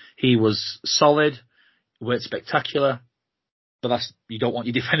done. He was solid, weren't spectacular, but you don't want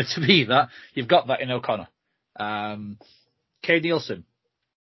your defender to be that. You've got that in O'Connor. Cade Nielsen.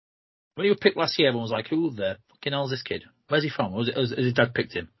 When he was picked last year, everyone was like, who the fucking hell is this kid? Where's he from? Has his dad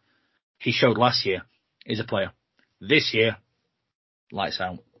picked him? He showed last year he's a player. This year, lights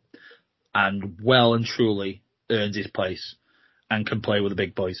out. And well and truly earns his place and can play with the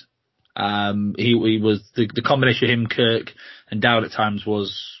big boys. He was the combination of him, Kirk, and Dowd at times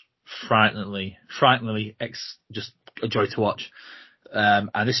was frighteningly just a joy to watch. And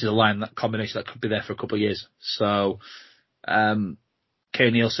this is a line, that combination that could be there for a couple of years. So, Kay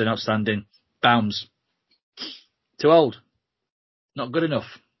Nielsen, outstanding. Bounds, too old. Not good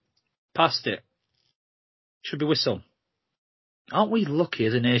enough. Past it. Should be whistle. Aren't we lucky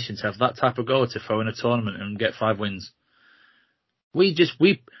as a nation to have that type of goal to throw in a tournament and get 5 wins? We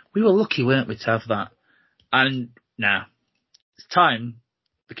were lucky, weren't we, to have that? And now, it's time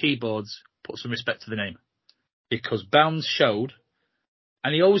the keyboards put some respect to the name. Because Bounds showed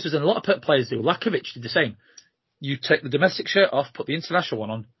And he always does, and a lot of players do. Lakovic did the same. You take the domestic shirt off, put the international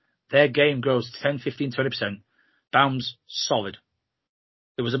one on, their game grows 10, 15, 20%. Bounds, solid.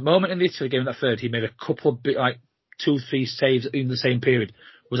 There was a moment in the Italy game in that third, he made a couple of 2-3 saves in the same period.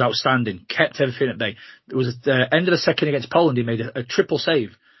 Was outstanding. Kept everything at bay. It was at the end of the second against Poland, he made a triple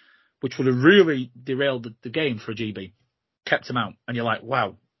save, which would have really derailed the game for a GB. Kept him out. And you're like,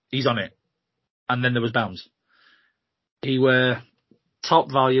 wow, he's on it. And then there was Bounds. He were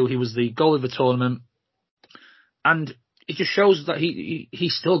top value. He was the goal of the tournament. And it just shows that he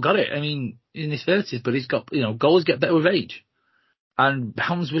still got it. I mean, in his 30s, but he's got, goals get better with age. And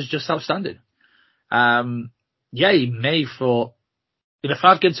Bounds was just outstanding. He may for, in a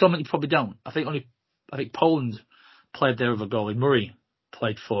 5-game tournament, you probably don't. I think Poland played there with a goalie. Murray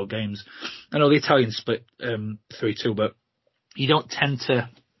played 4 games. I know the Italians split 3-2, but you don't tend to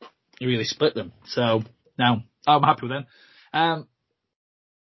really split them. So, now, I'm happy with them.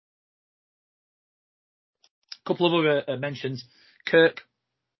 Couple of other mentions. Kirk,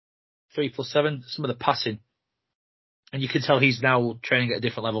 3+7, some of the passing. And you can tell he's now training at a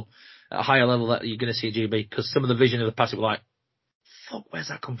different level, at a higher level that you're going to see at GB, because some of the vision of the passing were like, fuck, where's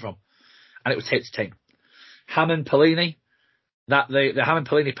that come from? And it was tape to tape. Hammond, Pellini, the Hammond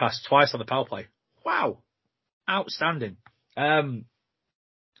Pellini pass twice on the power play. Wow. Outstanding.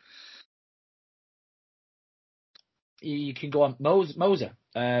 You can go on Moser,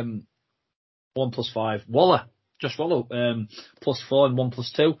 1+5. Waller, Josh Waller, +4 and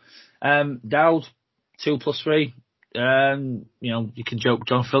 1+2. Dowd, 2+3. You can joke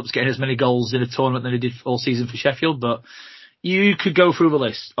John Phillips getting as many goals in a tournament than he did all season for Sheffield, but you could go through the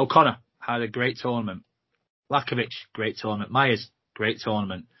list. O'Connor had a great tournament. Lakovic, great tournament. Myers, great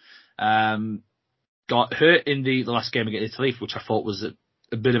tournament. Got hurt in the last game against Italy, which I thought was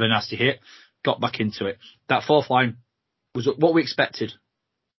a bit of a nasty hit. Got back into it. That fourth line was what we expected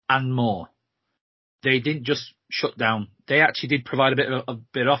and more. They didn't just shut down. They actually did provide a bit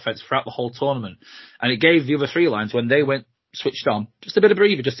of offense throughout the whole tournament. And it gave the other 3 lines, when they went switched on, just a bit of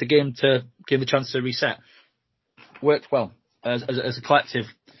breather, just to give them a chance to reset. Worked well as a collective.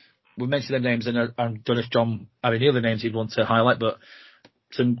 We mentioned their names, and I don't know if John had any other names he'd want to highlight, but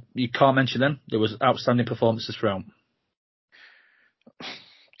you can't mention them. There was outstanding performances throughout.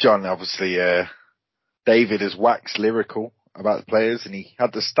 John, obviously, David has waxed lyrical about the players, and he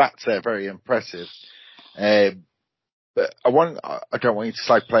had the stats there, very impressive. But I don't want you to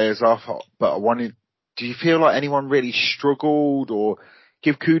slag players off, but do you feel like anyone really struggled, or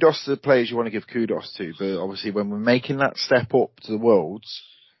give kudos to the players you want to give kudos to? But obviously when we're making that step up to the Worlds,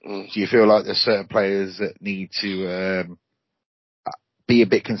 do you feel like there's certain players that need to be a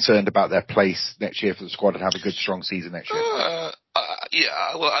bit concerned about their place next year for the squad and have a good, strong season next year?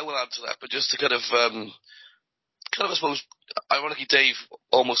 I will add to that, but just to kind of, I suppose, ironically, Dave,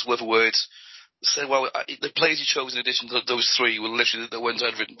 almost word for word, said, well, the players he chose in addition to those 3 were literally the ones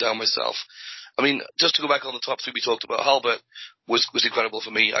I'd written down myself. I mean, just to go back on the top 3 we talked about, Halbert was incredible for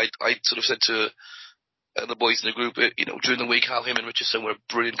me. I sort of said to the boys in the group, during the week, how him and Richardson were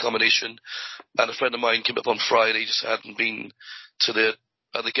a brilliant combination. And a friend of mine came up on Friday, just hadn't been to the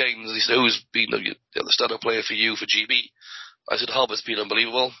other games, and he said, who's been the standout player for you for GB? I said, Halbert's been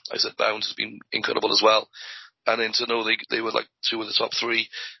unbelievable. I said, Bounds has been incredible as well. And then to know they were like 2 of the top 3.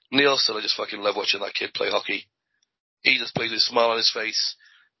 Nielsen, I just fucking love watching that kid play hockey. He just plays with a smile on his face.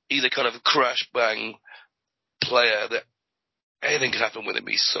 He's a kind of crash bang player that anything can happen with him.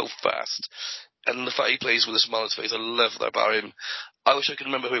 He's so fast. And the fact he plays with a smile on his face, I love that about him. I wish I could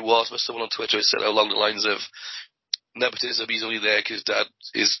remember who it was, but someone on Twitter said along the lines of nepotism, he's only there because dad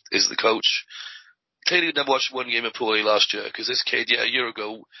is the coach. Clearly we never watched one game of Poole last year, because this kid, a year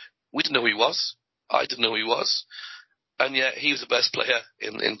ago, we didn't know who he was. I didn't know who he was. And yet he was the best player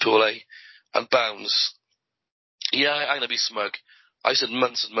in Poole. And Bounds, I'm going to be smug. I said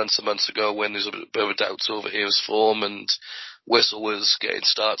months and months and months ago, when there was a bit of a doubt over his form and Whistle was getting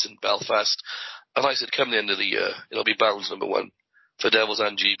starts in Belfast, and I said, come the end of the year, it'll be Bounds number 1 for Devils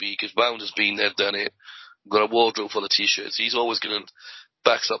and GB, because Bounds has been there, done it, got a wardrobe full of t-shirts. He's always going to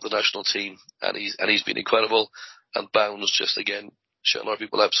back up the national team, and he's been incredible. And Bounds just, again, shut a lot of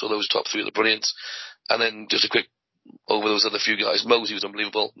people up, so those top 3 are the brilliant. And then just a quick over those other few guys. Mosey was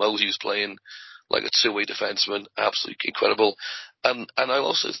unbelievable. Mosey was playing like a 2-way defenseman, absolutely incredible. And I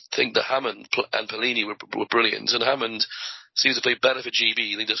also think that Hammond and Pellini were brilliant. And Hammond seems to play better for GB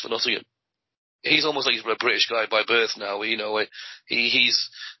than he does for Nottingham. He's almost like he's a British guy by birth now. He's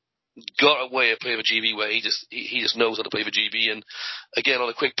got a way of playing for GB where he just knows how to play for GB. And again, on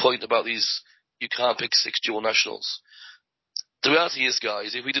a quick point about these, you can't pick 6 dual nationals. The reality is,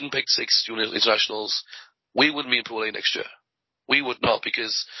 guys, if we didn't pick 6 dual internationals, we wouldn't be in Pool A next year. We would not,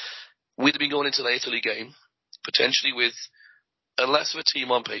 because we'd have been going into the Italy game, potentially with a less of a team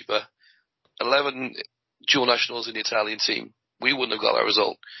on paper, 11 dual nationals in the Italian team. We wouldn't have got that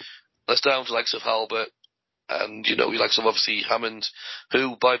result. That's down to likes of Halbert, and, you know, we like some obviously Hammond,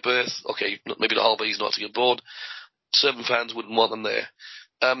 who by birth, okay, maybe not Halbert, he's not to get bored. Certain fans wouldn't want them there.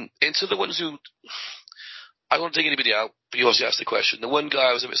 Into the ones who, I won't take anybody out, but you obviously asked the question. The one guy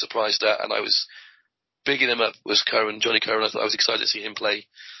I was a bit surprised at, and I was bigging him up, was Johnny Curran. I was excited to see him play.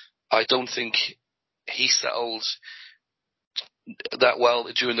 I don't think he settled that well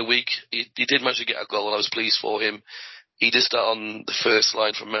during the week. He did manage to get a goal, and I was pleased for him. He did start on the first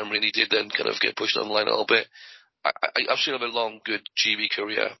line from memory, and he did then kind of get pushed on the line a little bit. I've seen him a long, good GB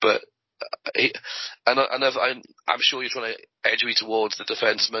career, but I'm sure you're trying to edge me towards the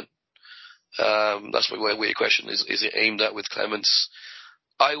defenseman. That's where your question is it aimed at with Clements?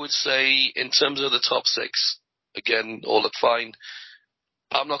 I would say, in terms of the top six, again, all look fine.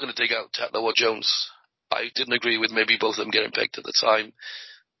 I'm not going to dig out Tatlow or Jones. I didn't agree with maybe both of them getting picked at the time.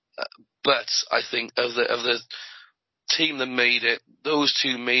 But I think of the team that made it, those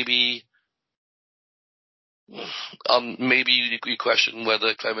two maybe you question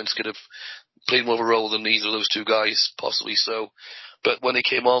whether Clements could have played more of a role than either of those two guys, possibly so. But when they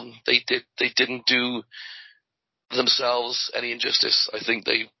came on, they didn't do themselves any injustice. I think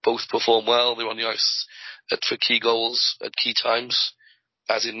they both performed well. They were on the ice for key goals at key times,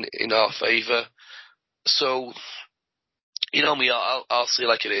 as in our favour. So, you know me, I'll say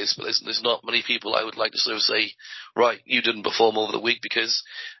like it is, but there's not many people I would like to sort of say, right, you didn't perform over the week, because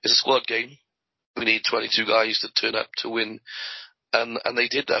it's a squad game. We need 22 guys to turn up to win, and they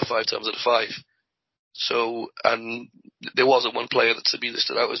did that 5 times out of 5. So, and there wasn't one player that to be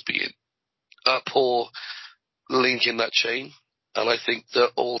listed out as being a poor link in that chain, and I think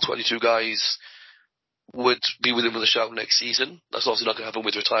that all 22 guys would be within with a shout next season. That's obviously not going to happen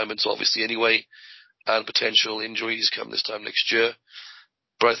with retirements, obviously, anyway, and potential injuries come this time next year.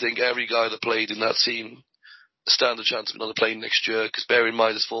 But I think every guy that played in that team stands a chance of another plane next year, because bear in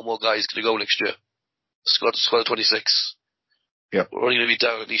mind there's 4 more guys going to go next year. Squad of 26. Yeah. We're only going to be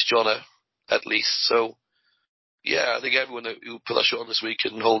down at least Jonna, at least. So, yeah, I think everyone who put that shot on this week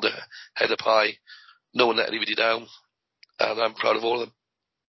can hold their head up high. No one let anybody down, and I'm proud of all of them.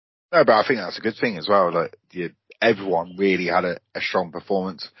 No, but I think that's a good thing as well. Like, everyone really had a strong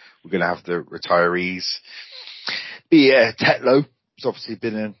performance. We're going to have the retirees. But yeah, Tetlow has obviously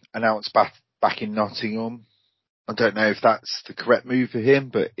been announced back in Nottingham. I don't know if that's the correct move for him,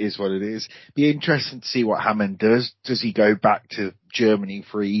 but is what it is. Be interesting to see what Hammond does. Does he go back to Germany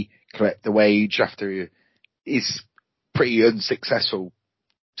free, collect the wage after his pretty unsuccessful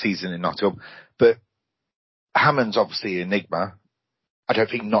season in Nottingham? But Hammond's obviously an enigma. I don't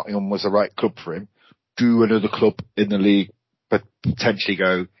think Nottingham was the right club for him. Do another club in the league, but potentially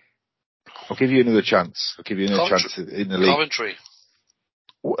go, I'll give you another chance. I'll give you another chance in the league. Coventry.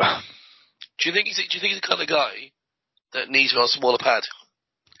 Do you think he's the kind of guy that needs a smaller pad?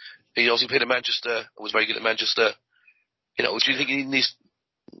 He obviously played at Manchester and was very good at Manchester. You know, do you think he needs...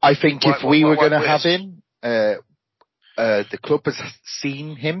 I think if we were going to have him, the club has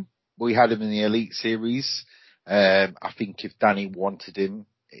seen him. We had him in the Elite Series. I think if Danny wanted him,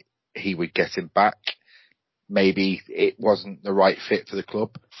 he would get him back. Maybe it wasn't the right fit for the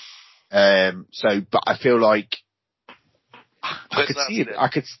club. But I feel like I could see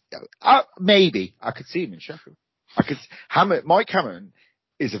it. Maybe I could see him in Sheffield. Mike Hammond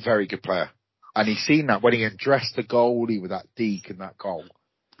is a very good player, and he's seen that when he addressed the goalie with that deke and that goal.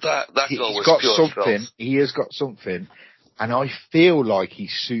 That goal was got pure something. filth. He has got something, and I feel like he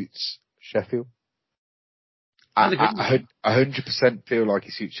suits Sheffield. I 100% feel like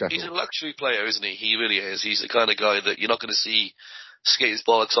he suits Sheffield. He's a luxury player, isn't he? He really is. He's the kind of guy that you're not going to see skate his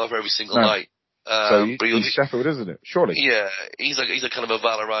bollocks off every single night. So he's Sheffield, isn't it? Surely. Yeah, he's a kind of a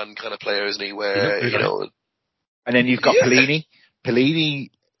Valorant kind of player, isn't he? Where you know. And then you've got Pelini. Pelini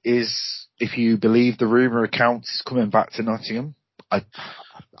is, if you believe the rumour accounts, is coming back to Nottingham.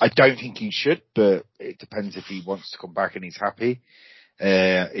 I don't think he should, but it depends if he wants to come back and he's happy.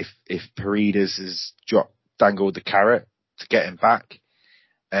 If Paredes has dangled the carrot to get him back.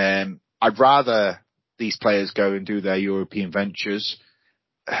 I'd rather these players go and do their European ventures,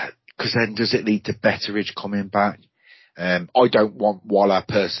 because then does it lead to Betteridge coming back? I don't want Waller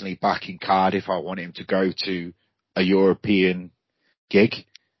personally back in Cardiff. I want him to go to a European gig.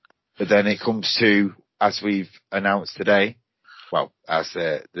 But then it comes to, as we've announced today, well, as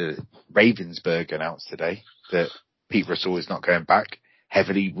the Ravensburg announced today, that Pete Russell is not going back,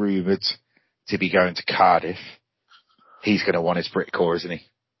 heavily rumoured to be going to Cardiff. He's going to want his Brit core, isn't he?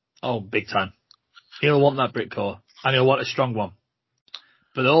 Oh, big time. He'll want that Brit core, and he'll want a strong one.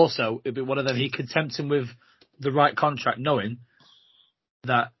 But also, it'd be one of them, he can tempt him with the right contract, knowing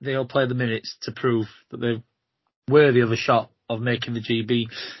that they'll play the minutes to prove that they're worthy of a shot of making the GB.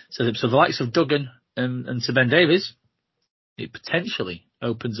 So the likes of Duggan and Sir Ben Davies, it potentially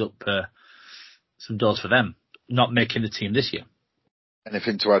opens up some doors for them, not making the team this year.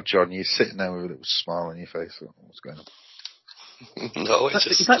 Anything to add, John? You're sitting there with a little smile on your face. What's going on? No,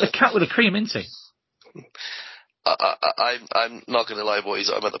 it's like the cat with the cream, isn't he? I'm not going to lie,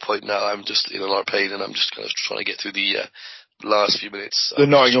 boys. I'm at the point now. I'm just in a lot of pain, and I'm just kind of trying to get through the last few minutes. The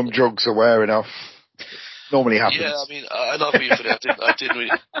Nottingham drugs are wearing off. Normally happens. Yeah, I mean, I'm not being funny. I didn't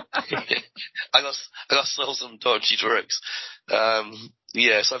really. I got some dodgy drugs. So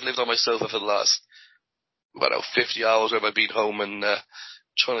I've lived on my sofa for the last 50 hours where I've been home, and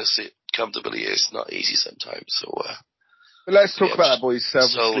trying to sit comfortably is not easy sometimes. So. But let's talk about that, boys.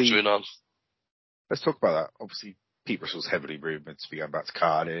 Soldiering on. Let's talk about that. Obviously, Pete Russell's heavily rumoured to be going back to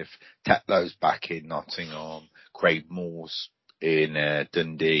Cardiff. Tetlow's back in Nottingham. Craig Moore's in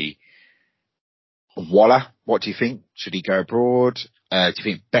Dundee. Waller, what do you think? Should he go abroad? Do you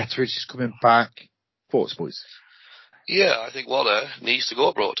think Betteridge is coming back? Thoughts, boys? Yeah, I think Waller needs to go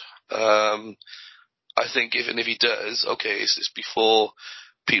abroad. I think even if he does, okay, it's before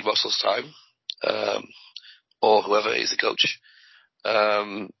Pete Russell's time, or whoever is the coach.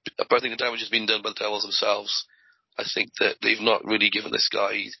 But I think the damage has been done by the Devils themselves. I think that they've not really given this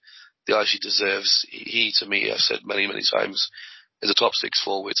guy the eyes he deserves. He, to me, I've said many, many times, is a top 6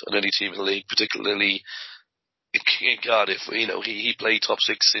 forward on any team in the league, particularly in Cardiff. You know, he played top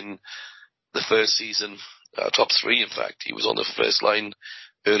 6 in the first season, top 3, in fact. He was on the first line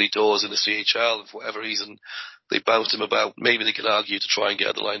early doors in the CHL, and for whatever reason, they bounced him about. Maybe they could argue to try and get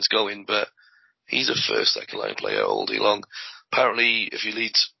other lines going, but he's a first, second line player all day long. Apparently, if you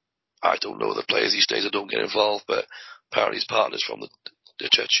lead, I don't know the players these days, I don't get involved, but apparently his partner's from the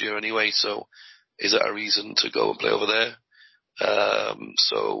Czechia anyway, so is that a reason to go and play over there?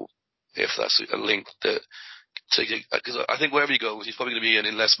 So if that's a link that, because I think wherever he goes, he's probably going to be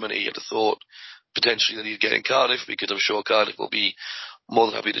earning less money, you'd have thought, potentially than he'd get in Cardiff, because I'm sure Cardiff will be more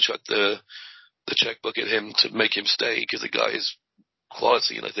than happy to chuck the checkbook at him to make him stay, because the guy is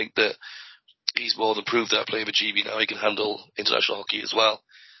quality, and I think that he's more than proved that playing for GB now he can handle international hockey as well.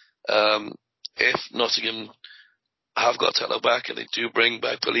 If Nottingham have got Tello back and they do bring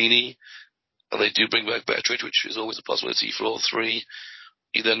back Bellini and they do bring back Betteridge, which is always a possibility for all three,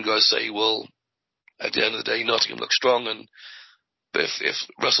 you then got to say, well, at the end of the day, Nottingham looks strong, and if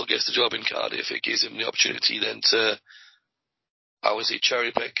Russell gets the job in Cardiff, it gives him the opportunity then to, I would say,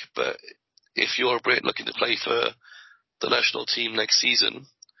 cherry pick. But if you're a Brit looking to play for the national team next season,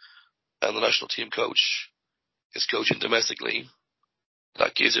 and the national team coach is coaching domestically,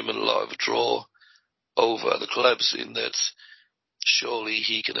 that gives him a lot of a draw over the clubs, in that surely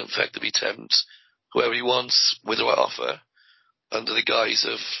he can effectively tempt whoever he wants with the right offer, under the guise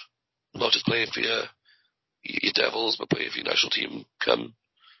of not just playing for your Devils, but playing for your national team come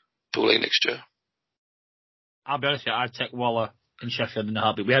Pool A next year. I'll be honest with you, I'd take Waller in Sheffield in a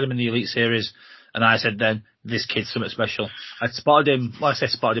heartbeat. We had him in the Elite Series, and I said then, this kid's something special. I'd spotted him, well, I say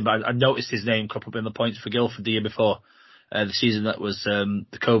spotted him, but I noticed his name crop up in the points for Guildford the year before, the season that was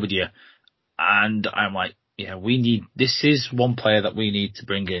the COVID year. And I'm like, yeah, this is one player that we need to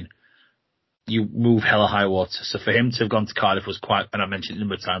bring in. You move hella high water. So for him to have gone to Cardiff was quite, and I mentioned it a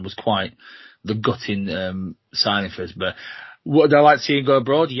number of times, was quite the gutting signing for us. But would I like to see him go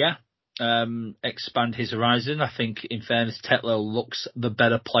abroad? Yeah. Expand his horizon. I think, in fairness, Tetlow looks the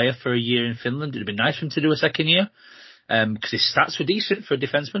better player for a year in Finland. It'd be nice for him to do a second year, because his stats were decent for a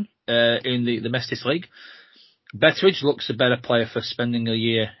defenseman in the Mestis League. Betteridge looks a better player for spending a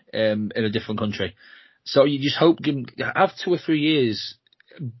year in a different country. So you just hope, have 2 or 3 years,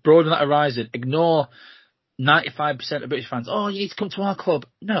 broaden that horizon, ignore 95% of British fans. Oh, you need to come to our club.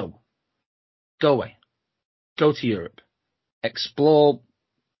 No. Go away. Go to Europe. Explore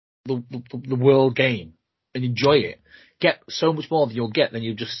the world game and enjoy it. Get so much more than you'll get than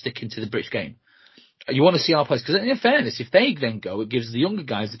you just stick into the British game. You want to see our players, because in fairness, if they then go, it gives the younger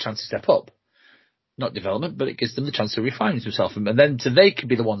guys the chance to step up. Not development, but it gives them the chance to refine themselves, and then they could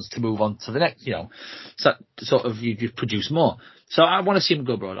be the ones to move on to the next, so sort of you've produced more. So I want to see him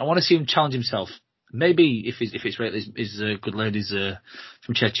go abroad. I want to see him challenge himself. Maybe if it's right, his good ladies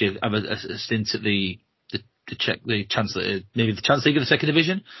from Czechia have a stint at the Chancellor, maybe the Chancellor League of the second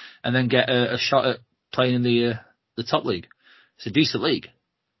division, and then get a shot at playing in the top league. It's a decent league,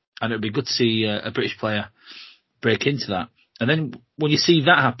 and it'd be good to see a British player break into that. And then when you see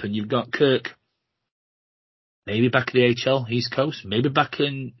that happen, you've got Kirk. Maybe back in the AHL, East Coast, maybe back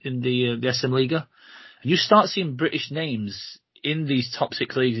in the SM Liga. And you start seeing British names in these top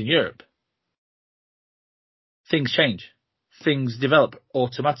 6 leagues in Europe, things change. Things develop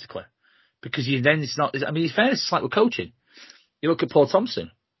automatically. Because it's not, I mean, in fairness, it's like with coaching. You look at Paul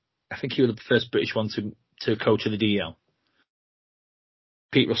Thompson. I think he was the first British one to coach in the DEL.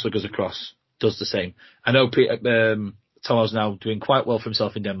 Pete Russell goes across, does the same. I know Tomo's now doing quite well for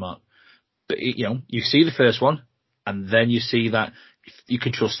himself in Denmark. But, you see the first one, and then you see that you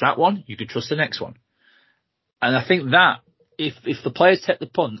can trust that one, you can trust the next one. And I think that, if the players take the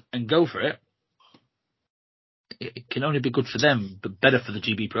punt and go for it, it can only be good for them, but better for the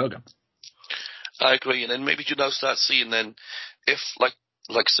GB programme. I agree, and then maybe you now start seeing then, if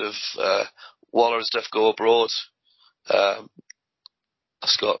likes of Waller and stuff go abroad,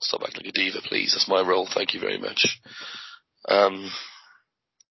 Scott, stop acting like a diva, please. That's my role. Thank you very much. I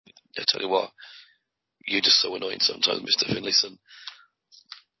tell you what, you're just so annoying sometimes, Mr. Finlayson.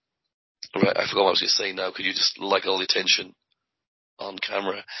 Right, I forgot what I was going to say now. Could you just like all the attention on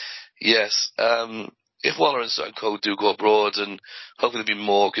camera? Yes. If Waller and Sanko do go abroad, and hopefully there'll be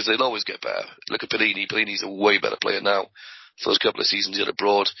more, because they'll always get better. Look at Bellini. Bellini's a way better player now. First couple of seasons he had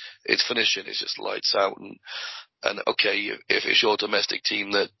abroad, it's finishing, it's just lights out. And okay, if it's your domestic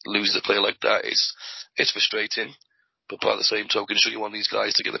team that loses a player like that, it's frustrating. But by the same token, sure, you want these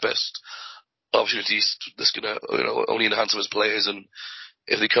guys to get the best opportunities that's going to only enhance them as players. And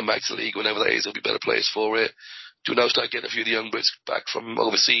if they come back to the league, whenever that is, they'll be better players for it. Do now start getting a few of the young Brits back from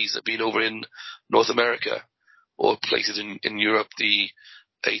overseas that have been over in North America or places in Europe, the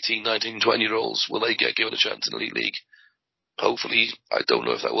 18, 19, 20-year-olds, will they get given a chance in the Elite League? Hopefully, I don't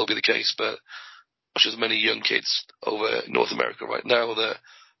know if that will be the case, but there's just many young kids over in North America right now that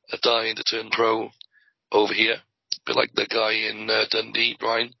are dying to turn pro over here. A bit like the guy in Dundee,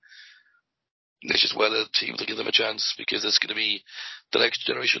 Brian. It's just whether teams will give them a chance, because there's going to be the next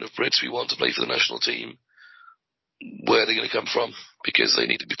generation of Brits we want to play for the national team. Where are they going to come from? Because they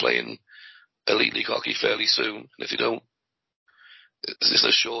need to be playing Elite League hockey fairly soon. And if they don't, it's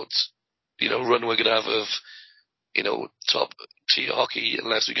a short, run we're going to have of, top tier hockey,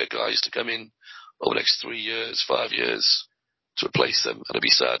 unless we get guys to come in over the next 3 years, 5 years to replace them. And it'd be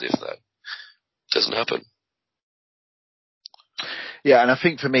sad if that doesn't happen. Yeah, and I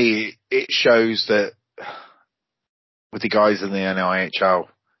think for me, it shows that with the guys in the NIHL,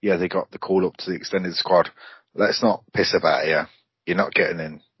 they got the call up to the extended squad. Let's not piss about it. You're not getting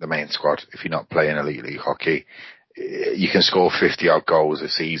in the main squad if you're not playing Elite League hockey. You can score 50-odd goals a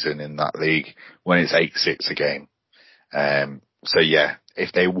season in that league when it's 8-6 a game.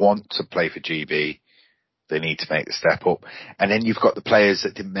 If they want to play for GB, they need to make the step up. And then you've got the players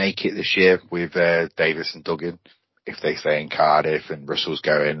that didn't make it this year with Davis and Duggan. If they stay in Cardiff and Russell's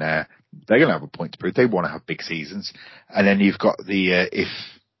going there, they're going to have a point to prove. They want to have big seasons. And then you've got if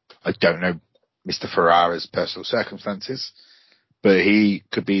I don't know Mr. Ferrara's personal circumstances, but he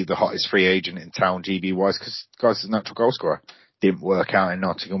could be the hottest free agent in town GB-wise, because the guy's a natural goal scorer. Didn't work out in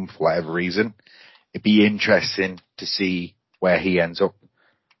Nottingham for whatever reason. It'd be interesting to see where he ends up,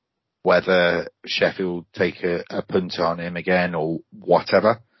 whether Sheffield take a punt on him again or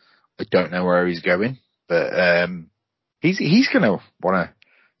whatever. I don't know where he's going, but he's going to want to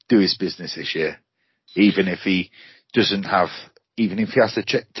do his business this year, even if he has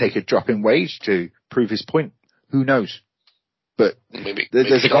to take a drop in wage to prove his point. Who knows? But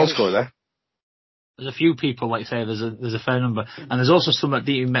there's a goal scorer there. There's a few people, like you say, there's a fair number. And there's also some that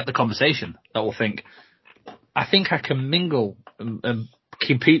didn't even make the conversation that will think, I think I can mingle and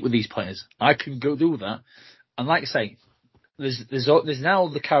compete with these players. I can go do that. And like I say, there's now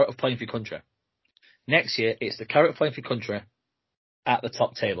the carrot of playing for your country. Next year, it's the carrot of playing for your country at the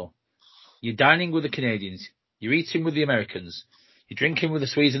top table. You're dining with the Canadians. You're eating with the Americans. You're drinking with the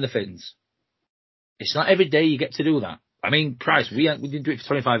Swedes and the Finns. It's not every day you get to do that. I mean, Christ, we didn't do it for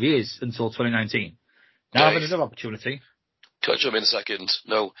 25 years until 2019. Now having another opportunity. Can I jump in a second?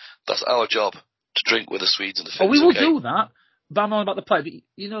 No, that's our job, to drink with the Swedes and the Finns. Oh, we will do that. But I'm on about the play. But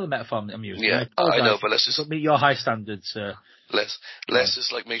you know the metaphor I'm using. Yeah, I know, but let's just meet your high standards. Let's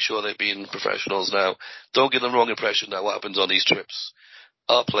just make sure they're being professionals now. Don't give them the wrong impression now. What happens on these trips?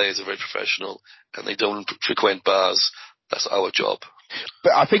 Our players are very professional, and they don't frequent bars. That's our job.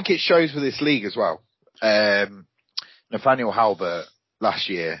 But I think it shows with this league as well. Nathaniel Halbert last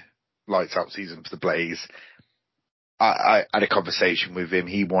year, lights out season for the Blaze. I had a conversation with him.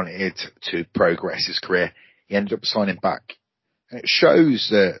 He wanted to progress his career. He ended up signing back. And it shows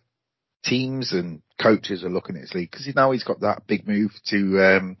that teams and coaches are looking at his league, because now he's got that big move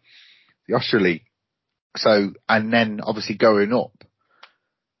to the Austria League. So, and then obviously going up,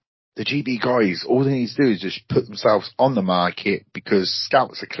 the GB guys, all they need to do is just put themselves on the market, because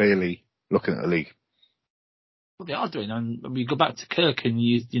scouts are clearly looking at the league. what they are doing. And we go back to Kirk, and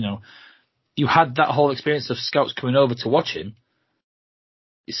you had that whole experience of scouts coming over to watch him.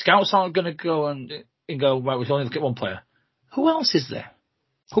 Scouts aren't going to go and go, right, we can only look at one player. Who else is there?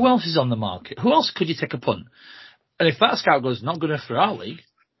 Who else is on the market? Who else could you take a punt? And if that scout goes, not good enough for our league,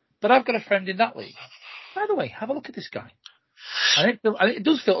 but I've got a friend in that league. By the way, have a look at this guy. And it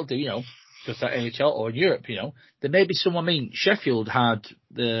does filter to, just at NHL or in Europe, there may be someone. I mean, Sheffield had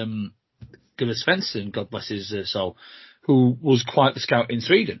Gunnar Svensson, God bless his soul, who was quite the scout in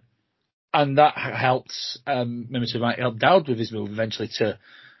Sweden. And that helped, help Dowd with his move eventually to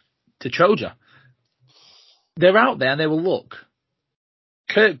Troja. They're out there and they will look.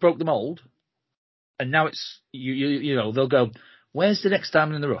 Kirk broke the mold, and now it's, they'll go, where's the next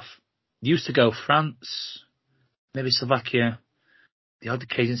diamond in the rough? Used to go France, maybe Slovakia, the odd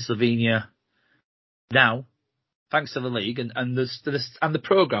occasion Slovenia. Now, thanks to the league and the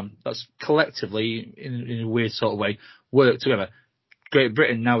program that's collectively, in a weird sort of way, worked together. Great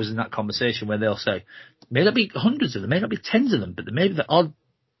Britain now is in that conversation where they'll say, may not be hundreds of them, may not be tens of them, but there may be the odd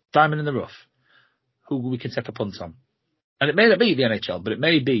diamond in the rough who we can take a punt on. And it may not be the NHL, but it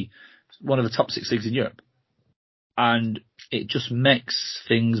may be one of the top 6 leagues in Europe. And it just makes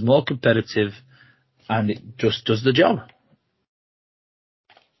things more competitive, and it just does the job.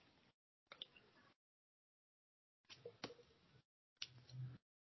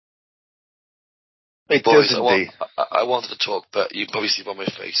 It Boys, does I wanted to talk, but you probably see by my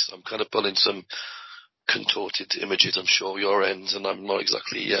face, I'm kind of pulling some contorted images, I'm sure, your ends, and I'm not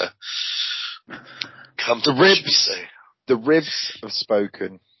exactly comfortable. The ribs have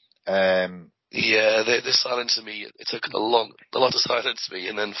spoken. Yeah, they're silencing me. It took a lot to silence me,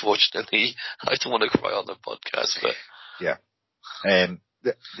 and unfortunately, I don't want to cry on the podcast. But yeah,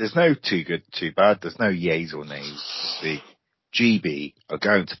 there's no too good, too bad. There's no yays or nays. The GB are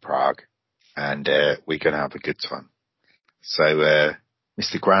going to Prague, and we're going to have a good time. So,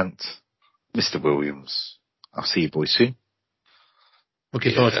 Mr. Grant, Mr. Williams, I'll see you boys soon.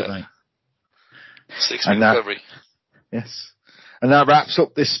 Looking forward to it, mate. 6-week recovery. Yes. And that wraps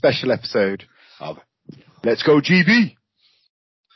up this special episode of Let's Go GB.